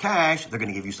don't ask for cash, they're going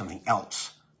to give you something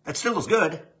else. That still is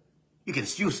good. You can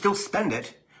still spend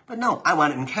it. But no, I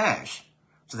want it in cash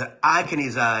so that I can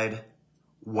decide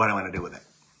what I want to do with it.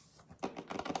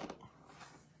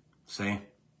 See?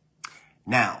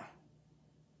 Now,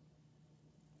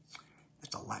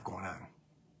 there's a lot going on.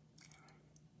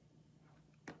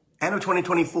 End of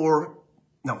 2024,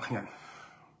 no, hang on.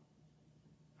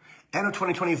 End of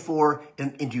 2024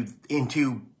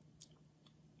 into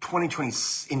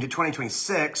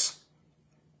 2026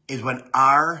 is when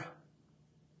our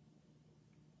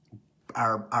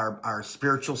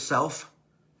spiritual self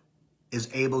is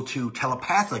able to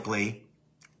telepathically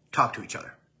talk to each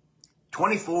other.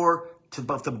 24 to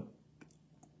about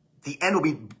the end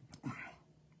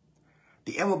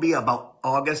will be about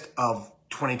August of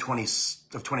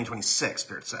 2026,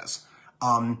 Spirit says.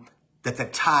 That the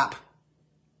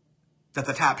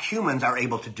top humans are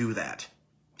able to do that.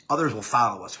 Others will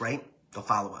follow us, right? They'll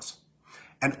follow us.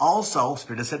 And also,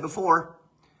 Spirit has said before,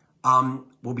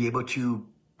 we'll be able to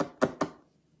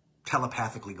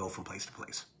telepathically go from place to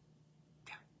place.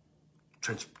 Yeah.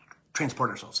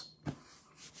 Transport ourselves.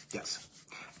 Yes.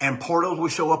 And portals will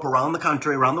show up around the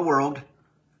country, around the world,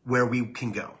 where we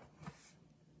can go.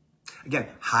 Again,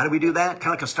 how do we do that? Kind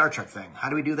of like a Star Trek thing. How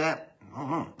do we do that? I don't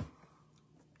know.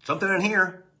 Something in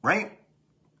here, right?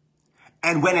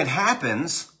 And when it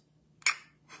happens,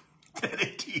 get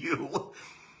it to you.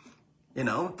 You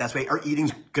know, that's why our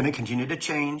eating's going to continue to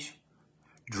change.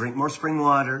 Drink more spring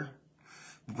water.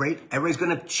 Right? Everybody's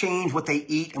going to change what they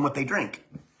eat and what they drink.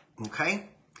 Okay?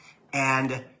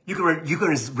 And you can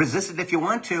resist it if you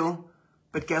want to,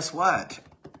 but guess what?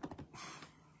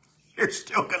 You're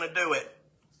still going to do it.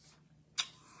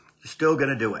 You're still going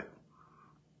to do it.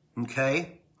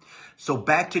 Okay? So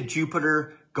back to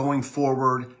Jupiter going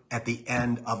forward at the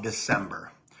end of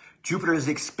December. Jupiter is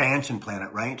the expansion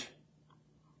planet, right?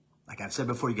 Like I've said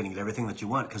before, you're going to get everything that you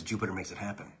want because Jupiter makes it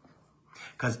happen.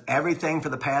 Because everything for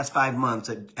the past 5 months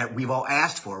that we've all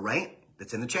asked for, right?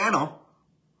 That's in the channel,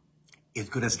 is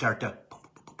going to start to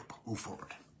move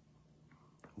forward.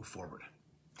 Move forward.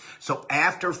 So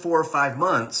after 4 or 5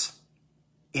 months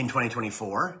in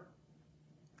 2024,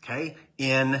 okay,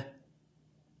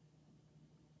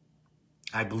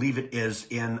 I believe it is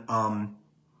in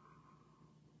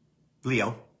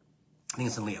Leo, I think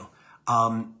it's in Leo,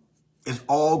 is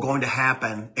all going to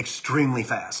happen extremely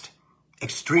fast.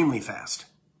 Extremely fast.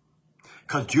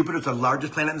 Because Jupiter is the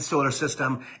largest planet in the solar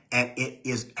system, and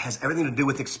it has everything to do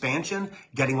with expansion,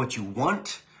 getting what you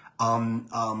want,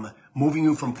 moving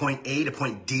you from point A to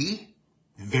point D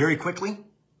very quickly.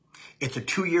 It's a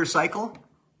 2-year cycle,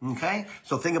 okay?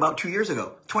 So think about 2 years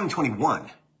ago, 2021,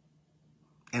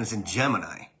 and it's in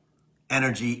Gemini.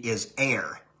 Energy is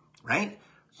air, right?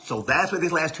 So that's why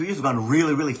these last 2 years have gone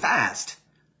really, really fast,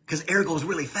 because air goes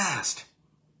really fast.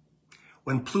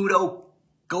 When Pluto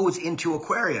goes into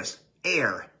Aquarius,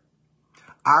 air,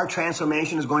 our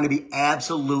transformation is going to be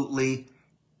absolutely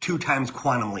 2 times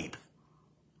quantum leap.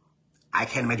 I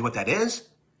can't imagine what that is,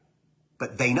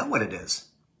 but they know what it is.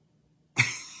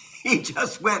 He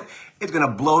just went, it's going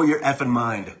to blow your effing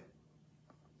mind.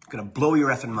 It's going to blow your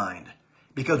effing mind.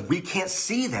 Because we can't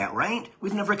see that, right?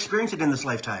 We've never experienced it in this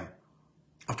lifetime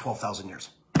of 12,000 years.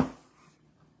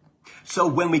 So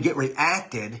when we get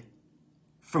reacted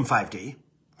from 5D,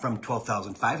 from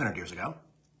 12,500 years ago,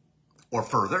 or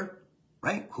further,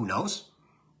 right? Who knows?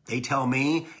 They tell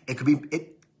me it could be,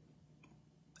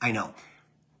 I know.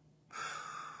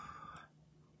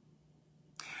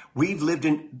 We've lived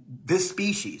in, this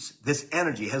species, this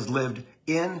energy has lived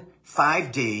in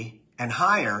 5D and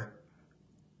higher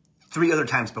 3 other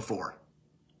times before.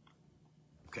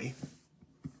 Okay?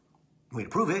 Way to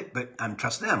prove it, but I'm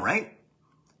trust them, right?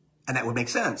 And that would make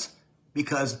sense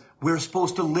because we're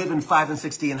supposed to live in 5 and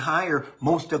 6D and higher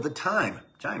most of the time.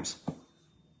 Chimes.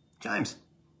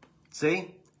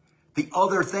 See? The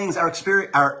other things are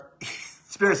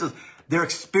experiences, they're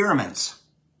experiments.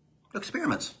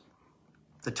 Experiments.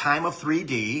 The time of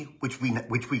 3D, which we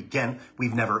again,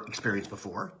 we've never experienced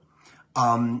before,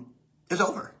 is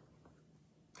over.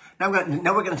 Now we're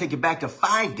going to take you back to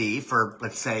 5D for,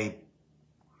 let's say,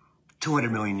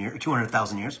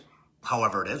 200,000 years,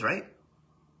 however it is, right?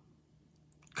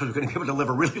 Because we're going to be able to live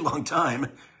a really long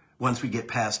time once we get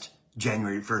past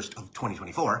January 1st of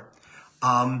 2024.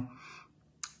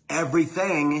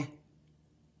 Everything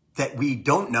that we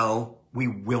don't know, we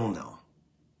will know.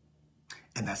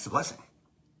 And that's the blessing.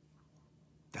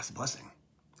 That's the blessing.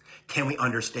 Can we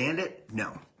understand it?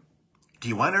 No. Do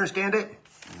you want to understand it?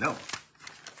 No.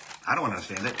 I don't want to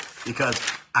understand it because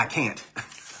I can't.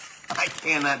 I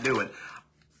cannot do it.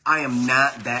 I am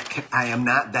not that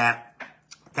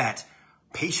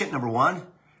patient, number one.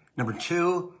 Number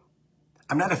two,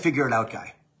 I'm not a figure it out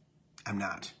guy. I'm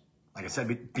not. Like I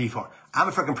said before, I'm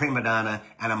a freaking prima donna,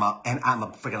 and I'm a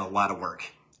freaking a lot of work,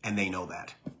 and they know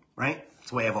that, right? It's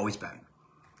the way I've always been.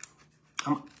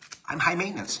 I'm high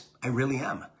maintenance. I really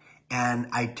am, and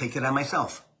I take it on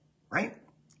myself, right?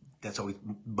 That's always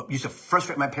used to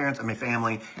frustrate my parents and my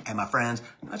family and my friends.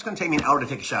 It's going to take me an hour to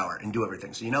take a shower and do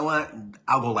everything. So you know what?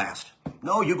 I'll go last.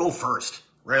 No, you go first.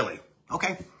 Really?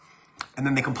 Okay. And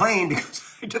then they complain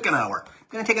because it took an hour.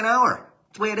 It's going to take an hour.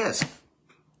 That's the way it is.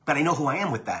 But I know who I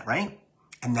am with that, right?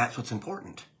 And that's what's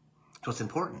important. That's what's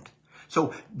important.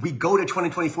 So we go to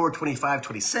 2024, 25,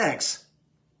 26.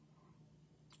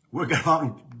 We're going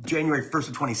on January 1st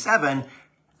of 27.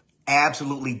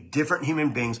 Absolutely different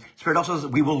human beings. Spirit also says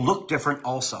we will look different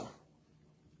also.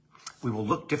 We will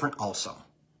look different also.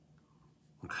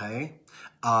 Okay?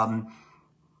 And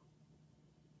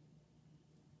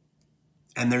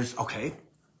there's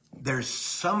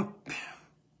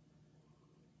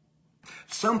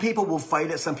some people will fight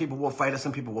it, some people will fight it,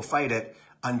 some people will fight it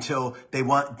until they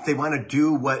want to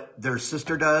do what their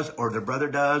sister does or their brother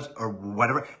does or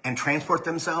whatever and transport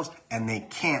themselves, and they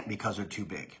can't because they're too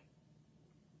big.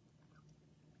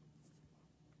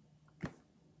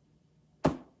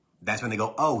 That's when they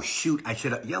go, oh, shoot, I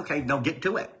should have. Yeah, okay, no, get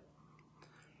to it.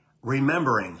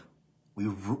 Remembering, we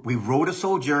rode a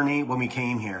soul journey when we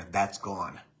came here. That's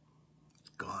gone.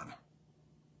 It's gone.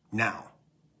 Now,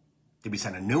 did we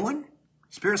send a new one?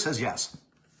 Spirit says yes.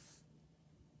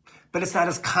 But it's not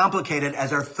as complicated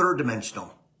as our third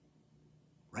dimensional,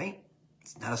 right?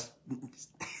 It's not as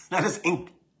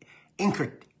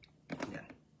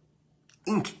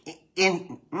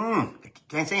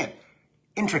can't say it.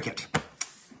 Intricate.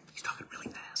 He's talking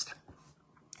really fast.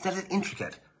 It's not as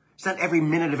intricate. It's not every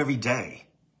minute of every day.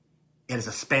 It is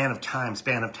a span of time,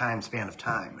 span of time, span of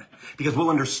time. Because we'll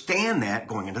understand that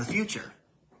going into the future.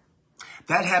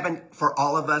 That happened for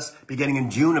all of us beginning in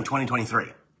June of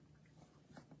 2023.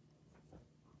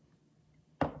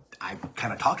 I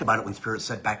kind of talked about it when Spirit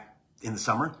said back in the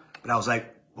summer, but I was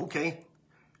like, okay,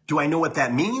 do I know what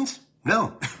that means?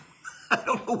 No, I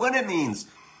don't know what it means,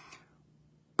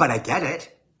 but I get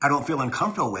it. I don't feel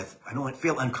uncomfortable with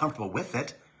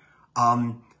it.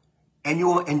 And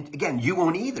again, you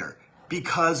won't either,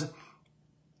 because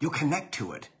you'll connect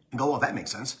to it and go, well, that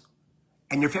makes sense.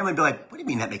 And your family will be like, what do you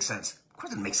mean that makes sense? Of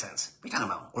course it makes sense. What are you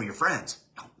talking about? Or your friends.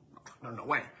 No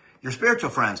way. Your spiritual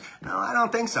friends. No, I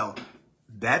don't think so.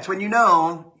 That's when you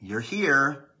know you're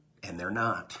here and they're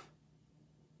not.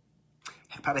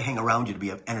 They probably hang around you to be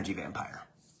an energy vampire.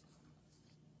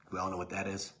 We all know what that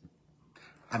is.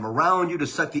 I'm around you to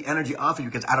suck the energy off of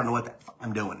you because I don't know what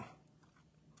I'm doing.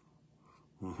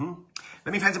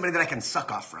 Let me find somebody that I can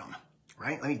suck off from,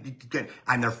 right?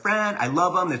 I'm their friend. I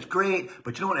love them. That's great.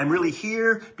 But you know what? I'm really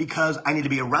here because I need to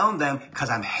be around them because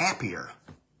I'm happier.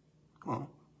 Come on.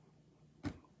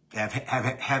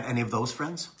 Have any of those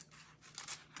friends?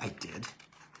 I did.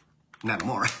 Not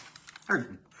more.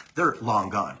 They're long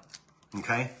gone.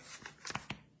 Okay?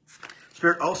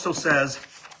 Spirit also says,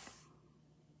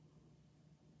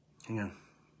 hang on.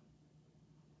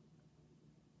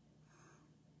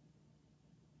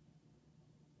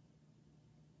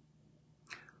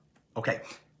 Okay.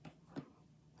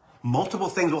 Multiple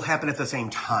things will happen at the same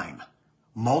time.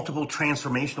 Multiple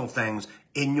transformational things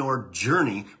in your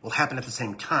journey will happen at the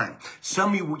same time.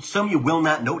 Some you will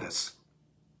not notice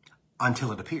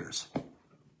until it appears.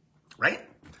 Right?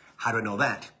 How do I know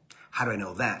that? How do I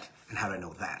know that? And how do I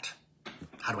know that?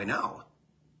 How do I know?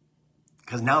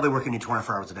 Because now they're working you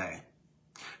 24 hours a day.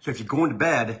 So if you're going to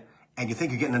bed and you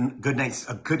think you're getting a good night's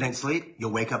sleep,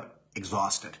 you'll wake up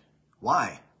exhausted.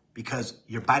 Why? Because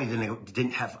your body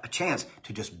didn't have a chance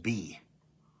to just be.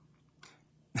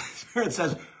 Spirit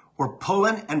says, we're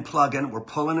pulling and plugging, we're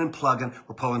pulling and plugging,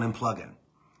 we're pulling and plugging.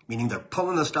 Meaning they're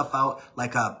pulling the stuff out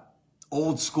like a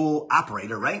old school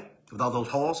operator, right? With all those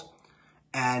holes.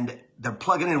 And they're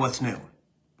plugging in what's new.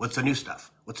 What's the new stuff?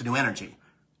 What's the new energy?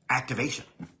 Activation.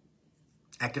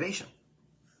 Activation.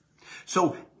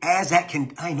 So as that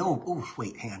can, I know, oh,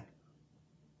 wait, hang on.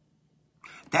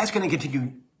 That's going to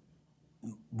continue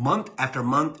month after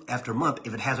month after month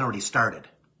if it hasn't already started.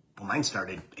 Well, mine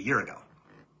started a year ago.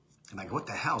 I'm like, what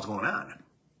the hell's going on?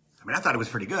 I mean, I thought it was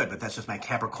pretty good, but that's just my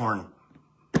Capricorn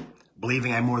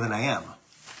believing I'm more than I am,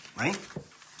 right?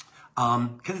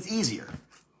 Because it's easier.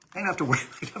 I don't have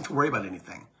to worry about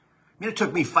anything. I mean, it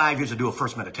took me 5 years to do a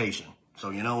first meditation. So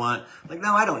you know what? Like,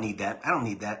 no, I don't need that. I don't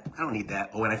need that. I don't need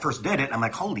that. Well, when I first did it, I'm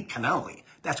like, holy cannoli.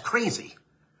 That's crazy.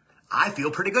 I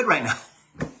feel pretty good right now.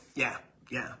 Yeah.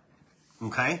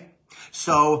 Okay?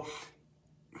 So,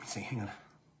 let me see, hang on.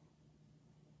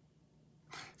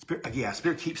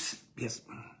 Spirit keeps, yes.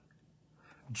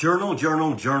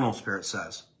 Journal, Spirit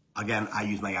says. Again, I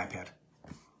use my iPad.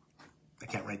 I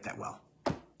can't write that well.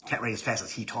 Can't write as fast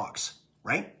as he talks,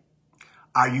 right?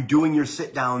 Are you doing your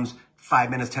sit downs 5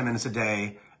 minutes, 10 minutes a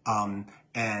day,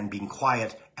 and being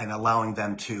quiet and allowing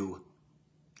them to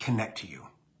connect to you?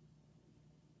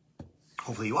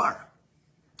 Hopefully you are.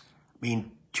 I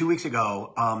mean, 2 weeks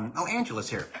ago, Angela's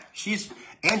here.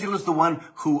 Angela's the one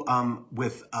who,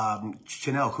 with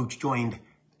Chanel, who joined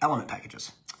Element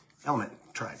Packages. Element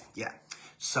Tribe, yeah.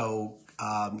 So,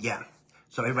 yeah.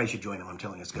 So everybody should join them. I'm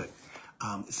telling you, it's good.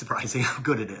 It's surprising how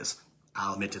good it is.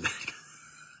 I'll admit to that.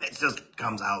 It just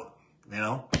comes out, you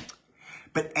know?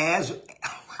 But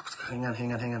hang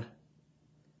on.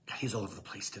 God, he's all over the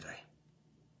place today.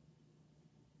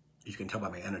 You can tell by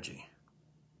my energy.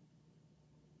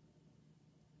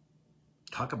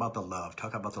 Talk about the love.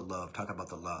 Talk about the love. Talk about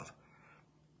the love.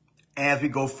 As we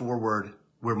go forward,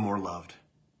 we're more loved.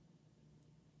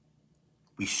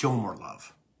 We show more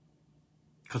love.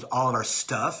 Because all of our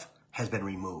stuff has been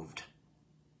removed.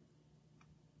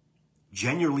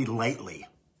 Genuinely lately,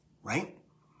 right?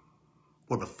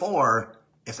 Where before,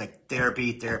 it's like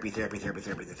therapy,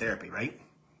 right?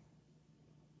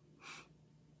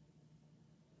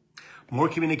 More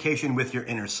communication with your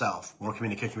inner self. More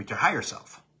communication with your higher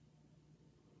self.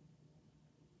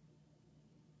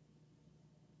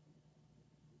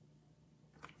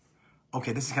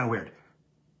 Okay, this is kind of weird.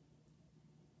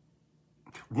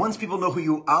 Once people know who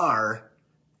you are,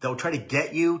 they'll try to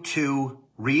get you to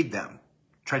read them.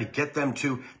 Try to get them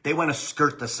to, they want to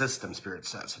skirt the system, Spirit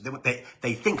says.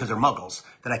 They think, because they're muggles,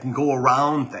 that I can go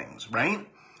around things, right?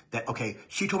 That, okay,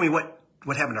 she told me what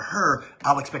happened to her,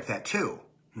 I'll expect that too.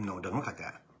 No, it doesn't look like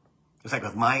that. It's like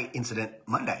with my incident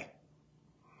Monday.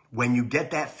 When you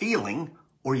get that feeling,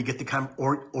 or you get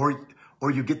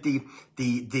or you get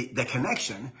the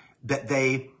connection that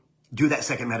they do that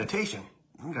second meditation.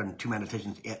 I've done 2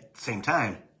 meditations at the same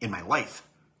time in my life.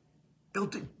 They'll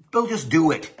just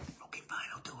do it. Okay, fine,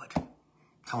 I'll do it.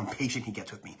 That's how impatient he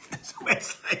gets with me. So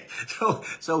it's like,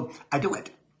 so I do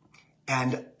it.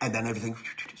 And then everything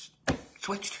just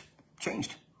switched,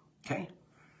 changed, okay?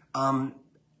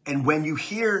 And when you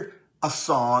hear a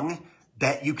song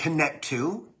that you connect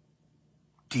to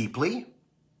deeply,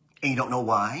 and you don't know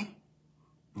why,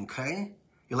 okay?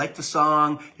 You like the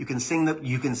song, you can sing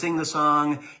the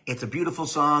song, it's a beautiful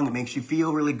song, it makes you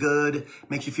feel really good,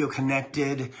 makes you feel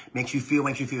connected, makes you feel,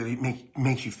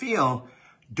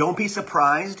 don't be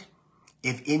surprised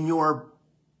if in your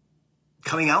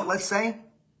coming out, let's say,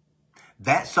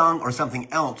 that song or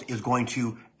something else is going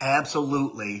to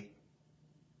absolutely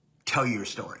tell you your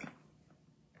story.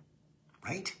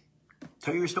 Right?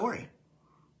 Tell you your story.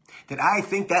 Did I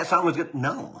think that song was good?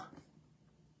 No.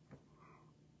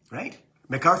 Right?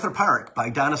 MacArthur Park by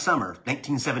Donna Summer,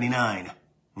 1979.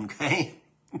 Okay?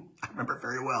 I remember it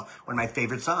very well. One of my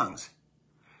favorite songs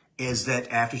is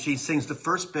that after she sings the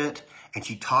first bit and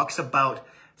she talks about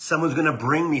someone's going to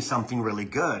bring me something really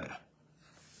good.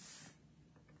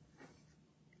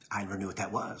 I never knew what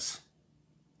that was.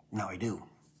 Now I do.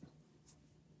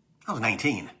 I was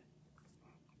 19.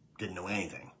 Didn't know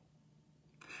anything.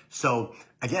 So,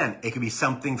 again, it could be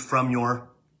something from your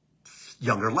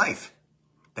younger life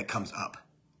that comes up,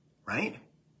 right?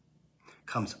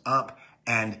 Comes up,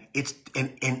 and it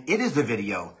is the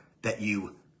video that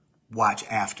you watch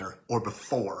after or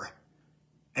before,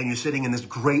 and you're sitting in this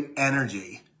great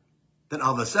energy. Then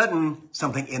all of a sudden,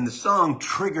 something in the song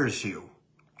triggers you,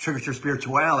 triggers your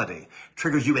spirituality,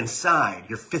 triggers you inside,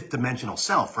 your fifth dimensional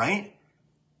self, right?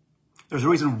 There's a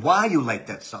reason why you like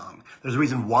that song. There's a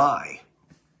reason why.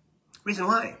 Reason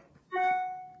why.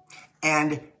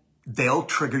 And they'll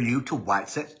trigger you to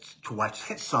watch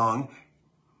that song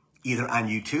either on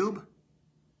YouTube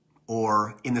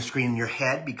or in the screen in your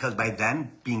head, because by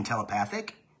then, being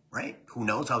telepathic, right? Who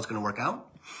knows how it's going to work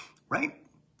out, right?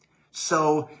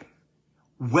 So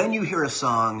when you hear a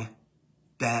song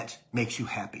that makes you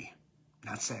happy,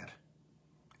 not sad,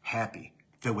 happy,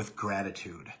 filled with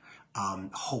gratitude,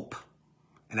 hope,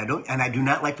 and I do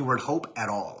not like the word hope at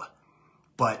all,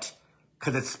 but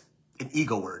because it's an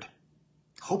ego word.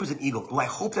 Hope is an ego. Well, I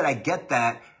hope that I get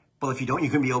that. Well, if you don't, you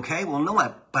can be okay. Well, no,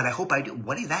 but I hope I do.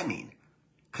 What does that mean?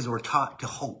 Because we're taught to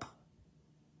hope.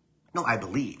 No, I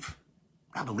believe.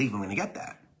 I believe I'm going to get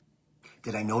that.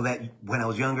 Did I know that when I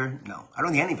was younger? No. I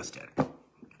don't think any of us did.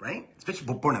 Right?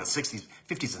 Especially born in the 60s,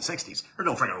 50s and 60s. Or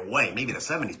no freaking way. Maybe the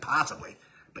 70s, possibly.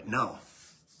 But no.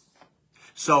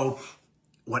 So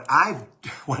what I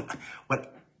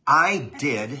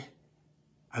did,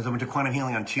 I went to quantum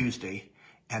healing on Tuesday,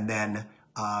 and then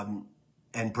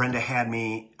and Brenda had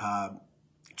me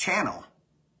channel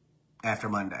after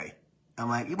Monday. I'm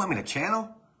like, you want me to channel?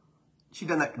 She'd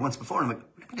done that once before. I'm like,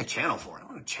 what do you need a channel for? I don't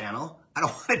want to channel. I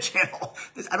don't want to channel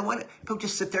this. I don't want it. Go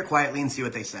just sit there quietly and see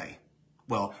what they say.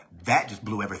 Well, that just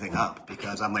blew everything up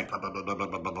because I'm like, blah, blah, blah, blah, blah,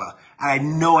 blah, blah, blah. I had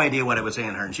no idea what I was saying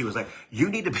to her. And she was like, you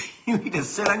need to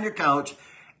sit on your couch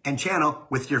and channel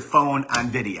with your phone on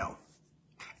video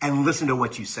and listen to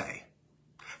what you say.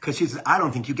 Because she says, I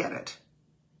don't think you get it.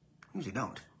 I usually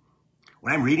don't.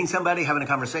 When I'm reading somebody, having a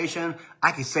conversation,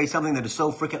 I can say something that is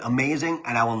so freaking amazing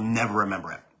and I will never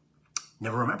remember it.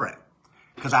 Never remember it.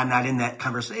 Because I'm not in that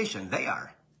conversation. They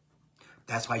are.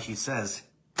 That's why she says,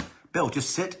 Bill, just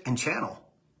sit and channel.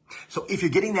 So if you're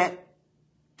getting that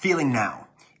feeling now,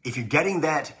 if you're getting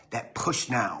that push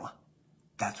now,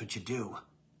 that's what you do.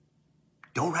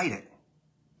 Don't write it.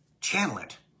 Channel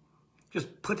it.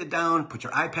 Just put it down, put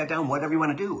your iPad down, whatever you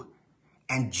want to do.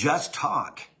 And just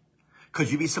talk.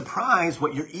 Because you'd be surprised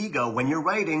what your ego, when you're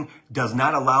writing, does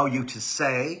not allow you to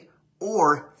say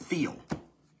or feel.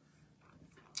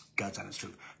 God's honest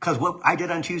truth. Because what I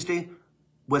did on Tuesday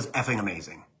was effing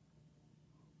amazing.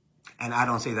 And I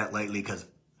don't say that lightly because,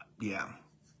 yeah.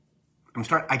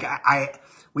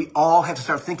 We all have to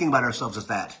start thinking about ourselves as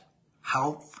that.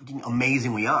 How freaking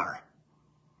amazing we are.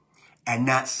 And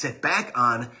not sit back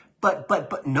on,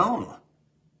 but no.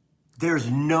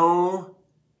 There's no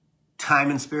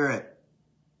time and spirit.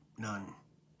 None.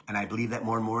 And I believe that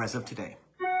more and more as of today.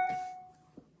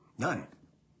 None.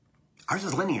 Ours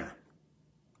is linear.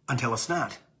 Until it's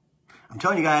not. I'm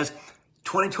telling you guys,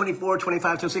 2024,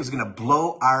 25, 26 is going to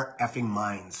blow our effing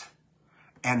minds.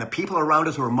 And the people around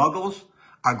us who are muggles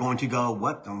are going to go,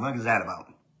 what the fuck is that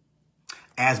about?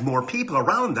 As more people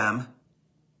around them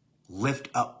lift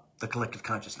up the collective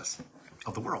consciousness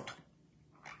of the world.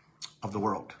 Of the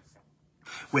world.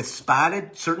 With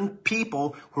spotted certain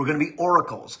people who are going to be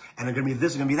oracles. And they're going to be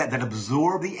this, and going to be that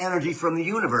absorb the energy from the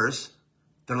universe.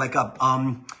 They're like a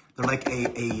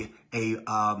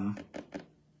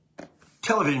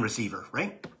television receiver,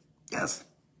 right? Yes.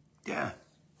 Yeah.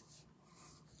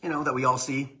 You know, that we all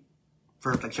see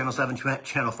for like Channel 7,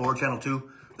 Channel 4, Channel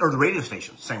 2, or the radio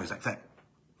station, same exact thing.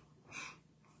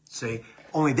 See,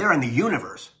 only they're in the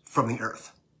universe from the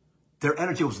earth. Their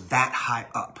energy was that high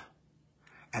up.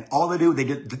 And all they do,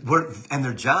 and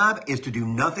their job is to do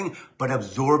nothing but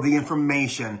absorb the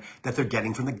information that they're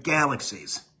getting from the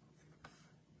galaxies.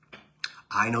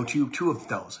 I know two of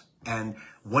those. And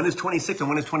one is 26 and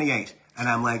one is 28. And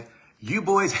I'm like, you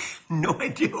boys have no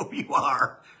idea who you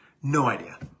are. No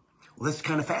idea. Well, that's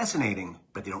kind of fascinating,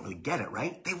 but they don't really get it,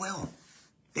 right? They will.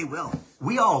 They will.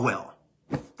 We all will.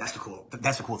 That's the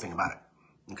cool thing about it.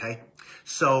 Okay?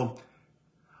 So,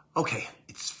 okay,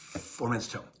 it's 4 minutes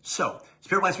till. So,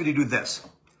 Spirit wants me to do this.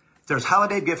 There's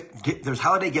holiday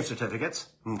gift certificates,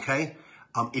 okay?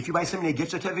 If you buy somebody a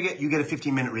gift certificate, you get a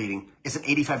 15-minute reading. It's an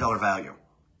 $85 value,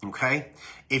 okay?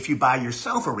 If you buy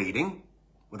yourself a reading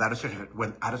without a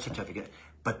certificate,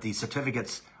 but the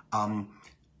certificates,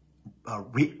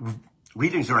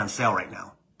 readings are on sale right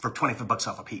now for 25 bucks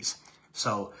off a piece.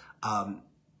 So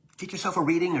get yourself a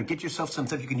reading or get yourself some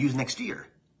stuff you can use next year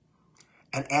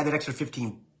and add that extra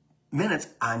 15 minutes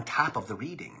on top of the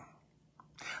reading.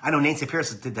 I know Nancy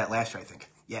Pierce did that last year, I think.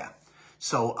 Yeah.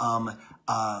 So,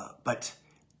 but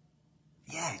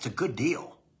yeah, it's a good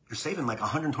deal. You're saving like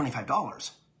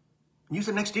 $125. Use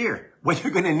it next year when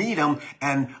you're going to need them,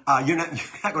 and you're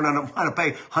not going to want to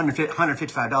pay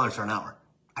 $155 for an hour.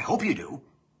 I hope you do.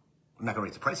 I'm not going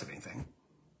to raise the price of anything,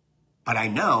 but I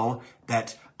know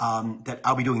that that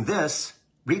I'll be doing this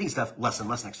reading stuff less and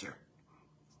less next year.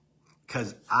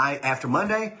 Because after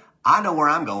Monday, I know where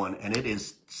I'm going, and it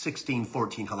is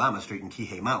 1614 Kalama Street in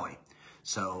Kihei, Maui.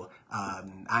 So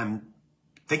I'm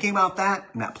thinking about that.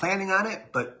 I'm not planning on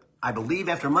it, but I believe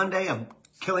after Monday of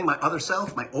killing my other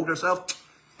self, my older self,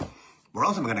 where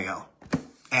else am I going to go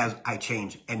as I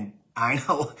change? And I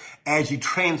know as you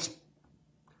transfer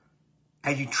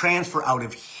out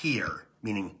of here,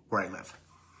 meaning where I live,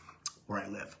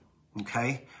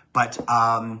 okay? But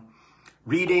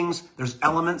readings, there's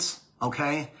elements,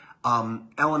 okay?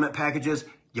 Element packages,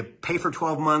 you pay for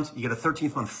 12 months, you get a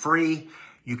 13th month free.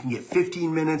 You can get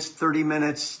 15 minutes, 30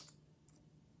 minutes,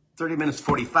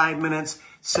 45 minutes,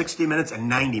 60 minutes, and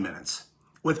 90 minutes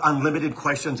with unlimited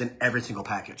questions in every single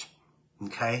package,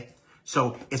 okay?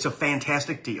 So it's a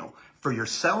fantastic deal for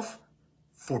yourself,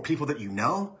 for people that you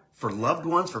know, for loved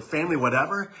ones, for family,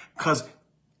 whatever, because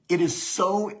it is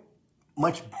so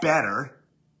much better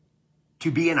to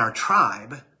be in our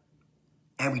tribe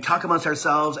and we talk amongst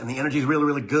ourselves and the energy is really,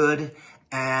 really good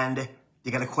and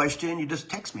you got a question, you just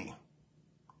text me.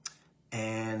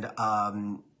 And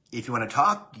if you want to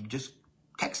talk, you just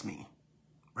text me,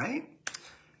 right?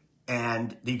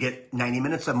 And you get 90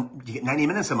 minutes a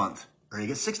month, or you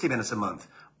get 60 minutes a month,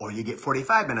 or you get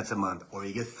 45 minutes a month, or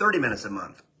you get 30 minutes a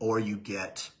month, or you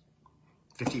get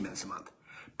 15 minutes a month.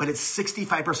 But it's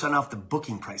 65% off the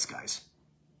booking price, guys.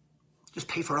 Just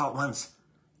pay for it all at once.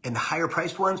 And the higher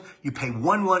priced ones, you pay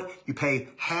you pay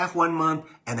half 1 month,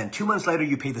 and then 2 months later,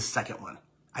 you pay the second one.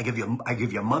 I give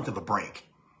you a month of a break.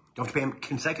 You don't have to pay them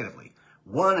consecutively.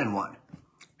 1 and 1.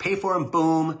 Pay for them,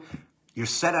 boom. You're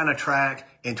set on a track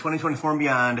in 2024 and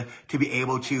beyond to be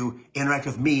able to interact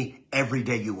with me every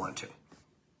day you want to.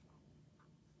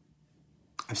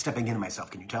 I'm stepping into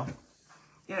myself, can you tell?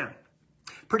 Yeah.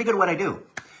 Pretty good at what I do.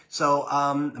 So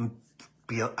I'm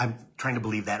trying to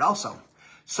believe that also.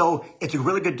 So it's a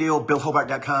really good deal,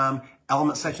 billhobart.com,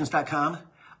 elementsessions.com.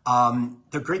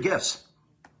 They're great gifts,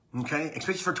 okay?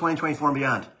 Especially for 2024 and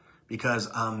beyond, because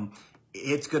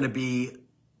it's going to be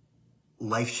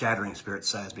life-shattering, Spirit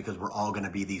says, because we're all going to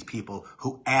be these people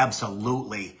who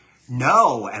absolutely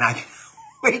know, and I can't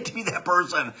wait to be that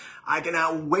person. I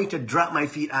cannot wait to drop my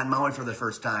feet on Maui for the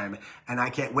first time, and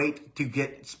I can't wait to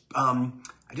get, I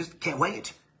just can't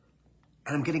wait.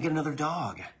 And I'm going to get another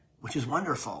dog, which is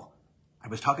wonderful. I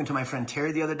was talking to my friend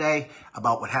Terry the other day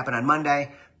about what happened on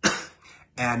Monday,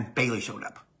 and Bailey showed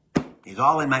up. He's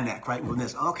all in my neck, right? Moving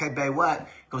this. Okay, Bae, what?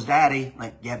 Goes, Daddy. I'm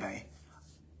like, yeah, Bae.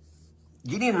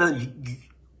 You need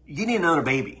another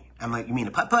baby. I'm like, you mean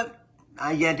a putt-putt?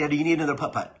 Yeah, Daddy, you need another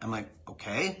putt-putt. I'm like,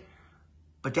 okay.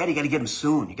 But Daddy, you got to get him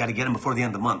soon. You got to get him before the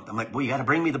end of the month. I'm like, well, you got to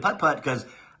bring me the putt-putt because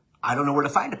I don't know where to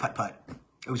find a putt-putt. I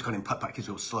always called him putt-putt because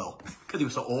he was slow. Because he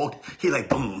was so old. He like,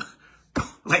 boom.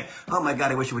 Like, oh my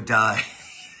God, I wish he would die.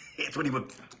 That's what he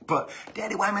would. But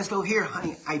Daddy, why am I still here?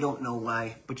 Honey, I don't know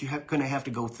why. But you're going to have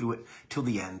to go through it till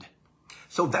the end.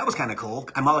 So that was kind of cool.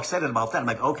 I'm all excited about that. I'm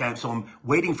like, okay, so I'm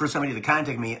waiting for somebody to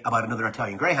contact me about another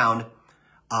Italian Greyhound.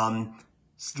 Most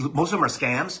of them are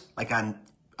scams, like on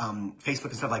Facebook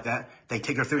and stuff like that. They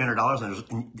take your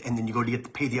 $300 and then you go to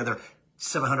pay the other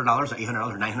 $700 or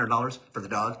 $800 or $900 for the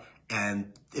dog,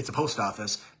 and it's a post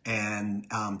office, and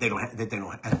they don't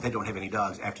have any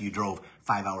dogs after you drove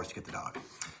 5 hours to get the dog,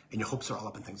 and your hopes are all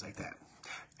up and things like that.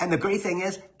 And the great thing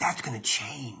is that's going to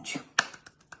change.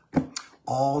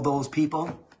 All those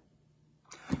people,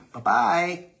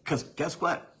 bye-bye. Because guess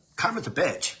what? Karma's a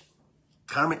bitch.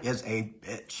 Karma is a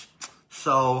bitch.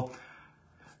 So,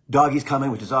 doggy's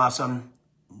coming, which is awesome.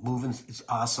 Moving is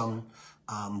awesome.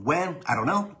 When? I don't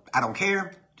know. I don't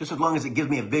care. Just as long as it gives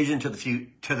me a vision to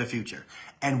the future.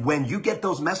 And when you get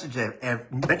those messages,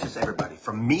 everybody,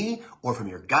 from me or from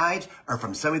your guides or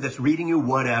from somebody that's reading you,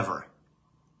 whatever,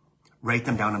 write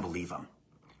them down and believe them.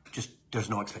 Just, there's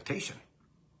no expectation.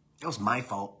 It was my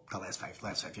fault the last five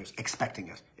years, expecting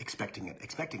it.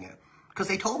 Because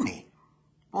they told me.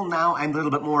 Well, now I'm a little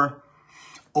bit more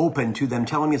open to them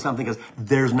telling me something because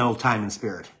there's no time in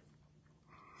Spirit.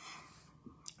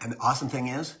 And the awesome thing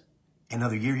is,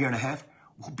 another year and a half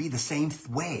will be the same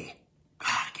way.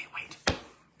 God, I can't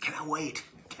wait.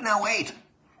 Cannot wait.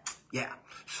 Yeah.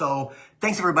 So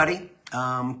thanks, everybody.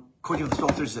 Coaching for the Soul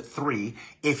Thursdays at 3.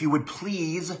 If you would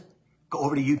please go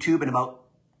over to YouTube in about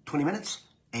 20 minutes.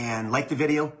 And like the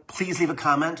video, please leave a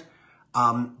comment.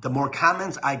 The more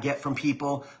comments I get from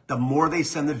people, the more they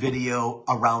send the video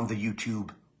around the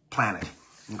YouTube planet,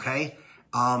 okay?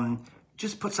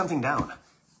 Just put something down,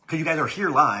 because you guys are here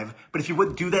live. But if you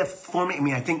would do that for me, I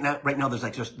mean, I think that right now there's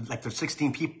there's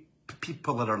 16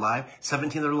 people that are live,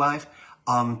 17 that are live.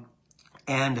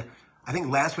 And I think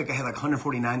last week I had like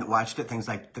 149 that watched it, things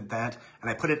like that.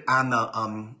 And I put it on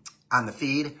the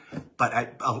feed, but I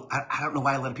don't know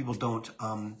why a lot of people don't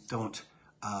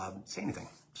say anything.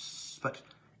 But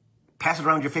pass it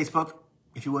around your Facebook,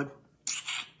 if you would.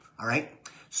 All right.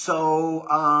 So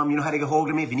you know how to get hold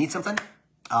of me if you need something.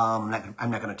 I'm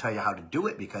not going to tell you how to do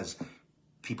it because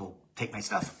people take my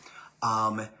stuff.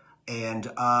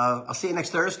 And I'll see you next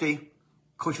Thursday.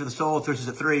 Coach for the Soul, Thursdays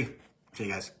at 3. See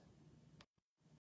you guys.